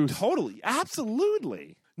 Thinking through totally,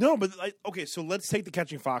 absolutely. No, but okay, so let's take the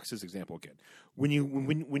Catching Foxes example again. When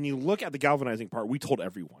you look at the galvanizing part, we told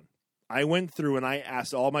everyone. I went through and I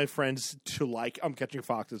asked all my friends to like Catching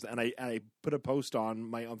Foxes, and I put a post on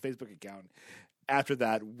my Facebook account after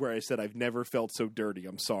that where I said, I've never felt so dirty.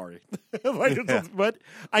 I'm sorry. But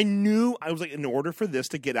I knew, I was like, in order for this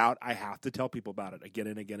to get out, I have to tell people about it again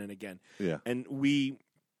and again and again. Yeah. And we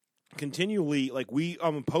continually, like, we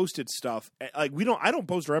posted stuff. Like, I don't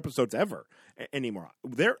post our episodes ever anymore.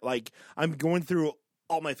 They're like, I'm going through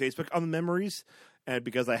all my Facebook memories, and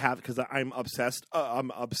because I'm obsessed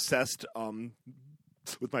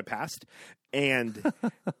with my past, and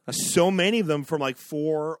so many of them from like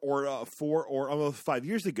 4 or 5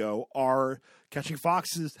 years ago are Catching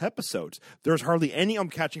Foxes episodes. There's hardly any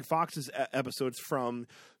Catching Foxes episodes from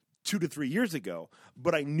 2 to 3 years ago,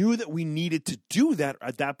 but I knew that we needed to do that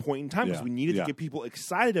at that point in time because we needed to get people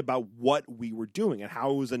excited about what we were doing and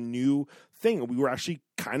how it was a new thing, and we were actually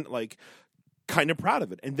kind of proud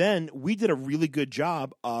of it. And then we did a really good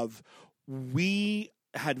job of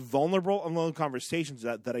had vulnerable and long conversations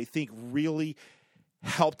that I think really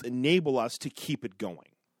helped enable us to keep it going.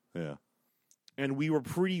 Yeah. And we were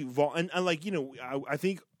pretty I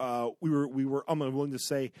think we were willing to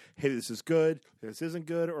say, hey, this is good, this isn't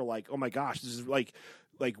good, or like, oh my gosh, this is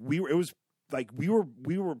we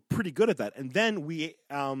were pretty good at that. And then we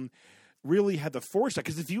really had the foresight,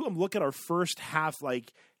 because if you look at our first half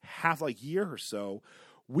year or so,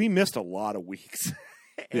 we missed a lot of weeks.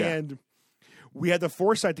 And we had the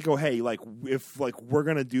foresight to go, hey, if we're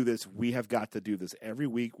going to do this, we have got to do this every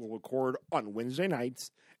week. We'll record on Wednesday nights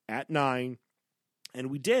at 9. And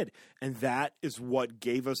we did. And that is what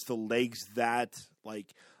gave us the legs that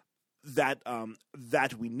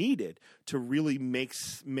we needed to really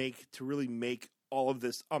make all of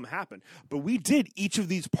this happen. But we did each of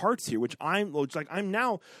these parts here, which I'm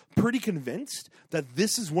now pretty convinced that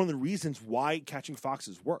this is one of the reasons why Catching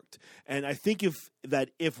Foxes worked. And I think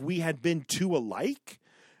if we had been too alike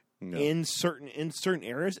in certain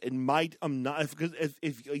areas, it might not, because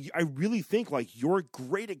if I really think you're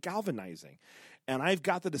great at galvanizing, and I've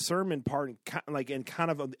got the discernment part, and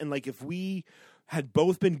if we had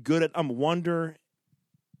both been good at Wonder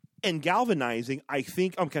and galvanizing, I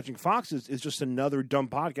think Catching Foxes is just another dumb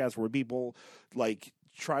podcast where people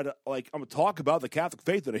try to talk about the Catholic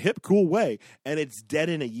faith in a hip, cool way, and it's dead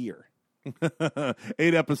in a year. 8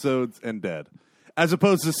 episodes and dead, as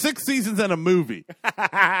opposed to 6 seasons and a movie.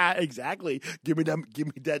 Exactly. Give me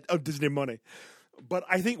that Disney money. But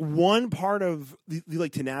I think one part of the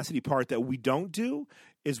tenacity part that we don't do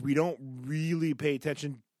is we don't really pay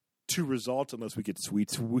attention to results unless we get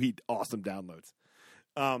sweet, awesome downloads.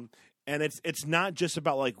 And it's not just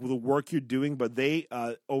about like the work you're doing, but they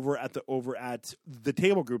over at the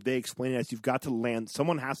table group, they explain it as you've got to land.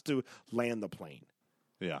 Someone has to land the plane.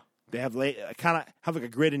 Yeah. They have kind of have like a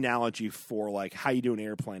great analogy for like how you do an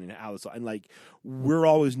airplane and how this, and like we're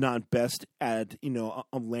always not best at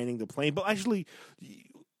landing the plane, but actually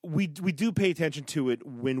we do pay attention to it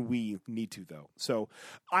when we need to, though. So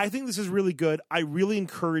I think this is really good. I really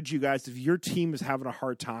encourage you guys, if your team is having a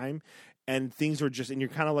hard time and things are and you're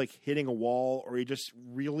kind of like hitting a wall, or you're just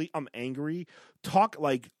really angry,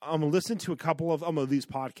 listen to a couple of these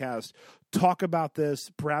podcasts, talk about this.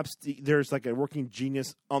 Perhaps there's like a working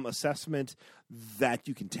genius assessment that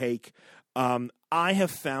you can take. I have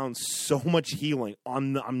found so much healing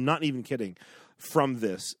I'm not even kidding, from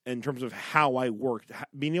this in terms of how I worked.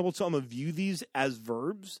 Being able to view these as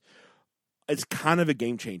verbs, it's kind of a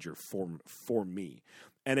game changer for me.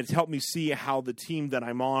 And it's helped me see how the team that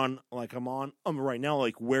I'm on right now,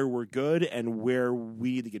 like where we're good and where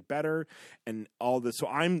we need to get better and all this. So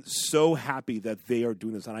I'm so happy that they are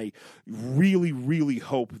doing this. And I really, really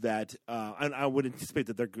hope that, and I would anticipate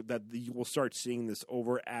that you will start seeing this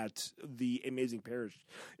over at the Amazing Parish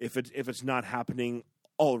if it's not happening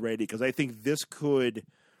already, because I think this could.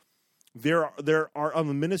 There are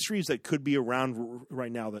ministries that could be around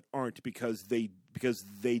right now that aren't because they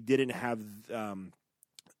didn't have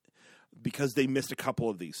because they missed a couple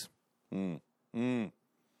of these.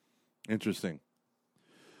 Interesting.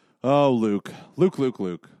 Oh, Luke.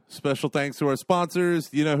 Special thanks to our sponsors.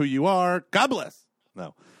 You know who you are. God bless.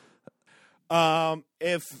 No.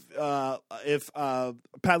 If Pat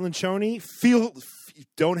Lencioni,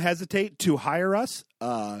 don't hesitate to hire us.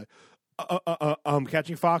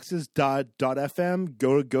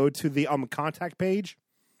 CatchingFoxes.fm. Go to the contact page.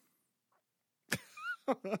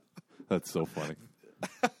 That's so funny.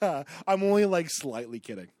 I'm only like slightly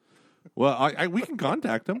kidding. Well, we can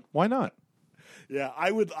contact him. Why not? Yeah, I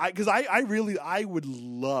would. Because I would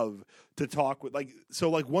love to talk with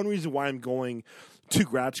one reason why I'm going to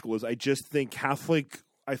grad school is I just think Catholic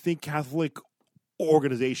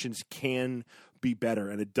organizations can be better,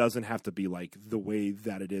 and it doesn't have to be like the way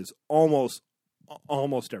that it is almost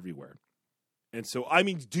everywhere. And so, I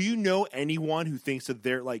mean, do you know anyone who thinks that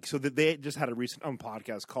they're like, so that they just had a recent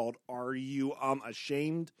podcast called "Are You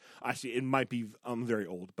Ashamed?" Actually, it might be very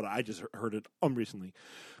old, but I just heard it recently,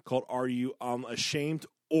 called "Are You Ashamed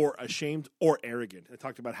or Arrogant?" It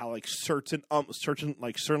talked about how like certain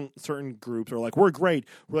groups are like, we're great,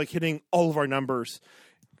 we're like hitting all of our numbers,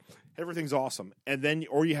 everything's awesome, and then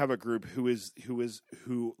or you have a group who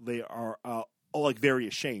they are like very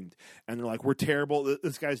ashamed, and they're like, we're terrible,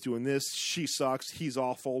 this guy's doing this, she sucks, he's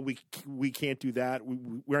awful, we can't do that,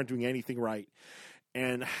 we aren't doing anything right.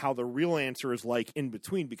 And how the real answer is like in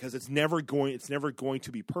between, because it's never going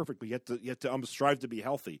to be perfect, but you have to strive to be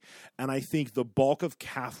healthy. And I think the bulk of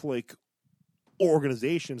Catholic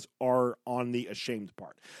organizations are on the ashamed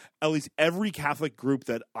part. At least every Catholic group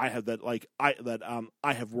that I have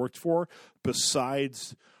I have worked for,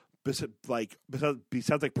 besides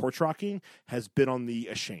porch rocking, has been on the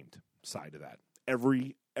ashamed side of that.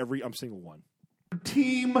 Every single one.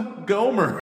 Team Gomer.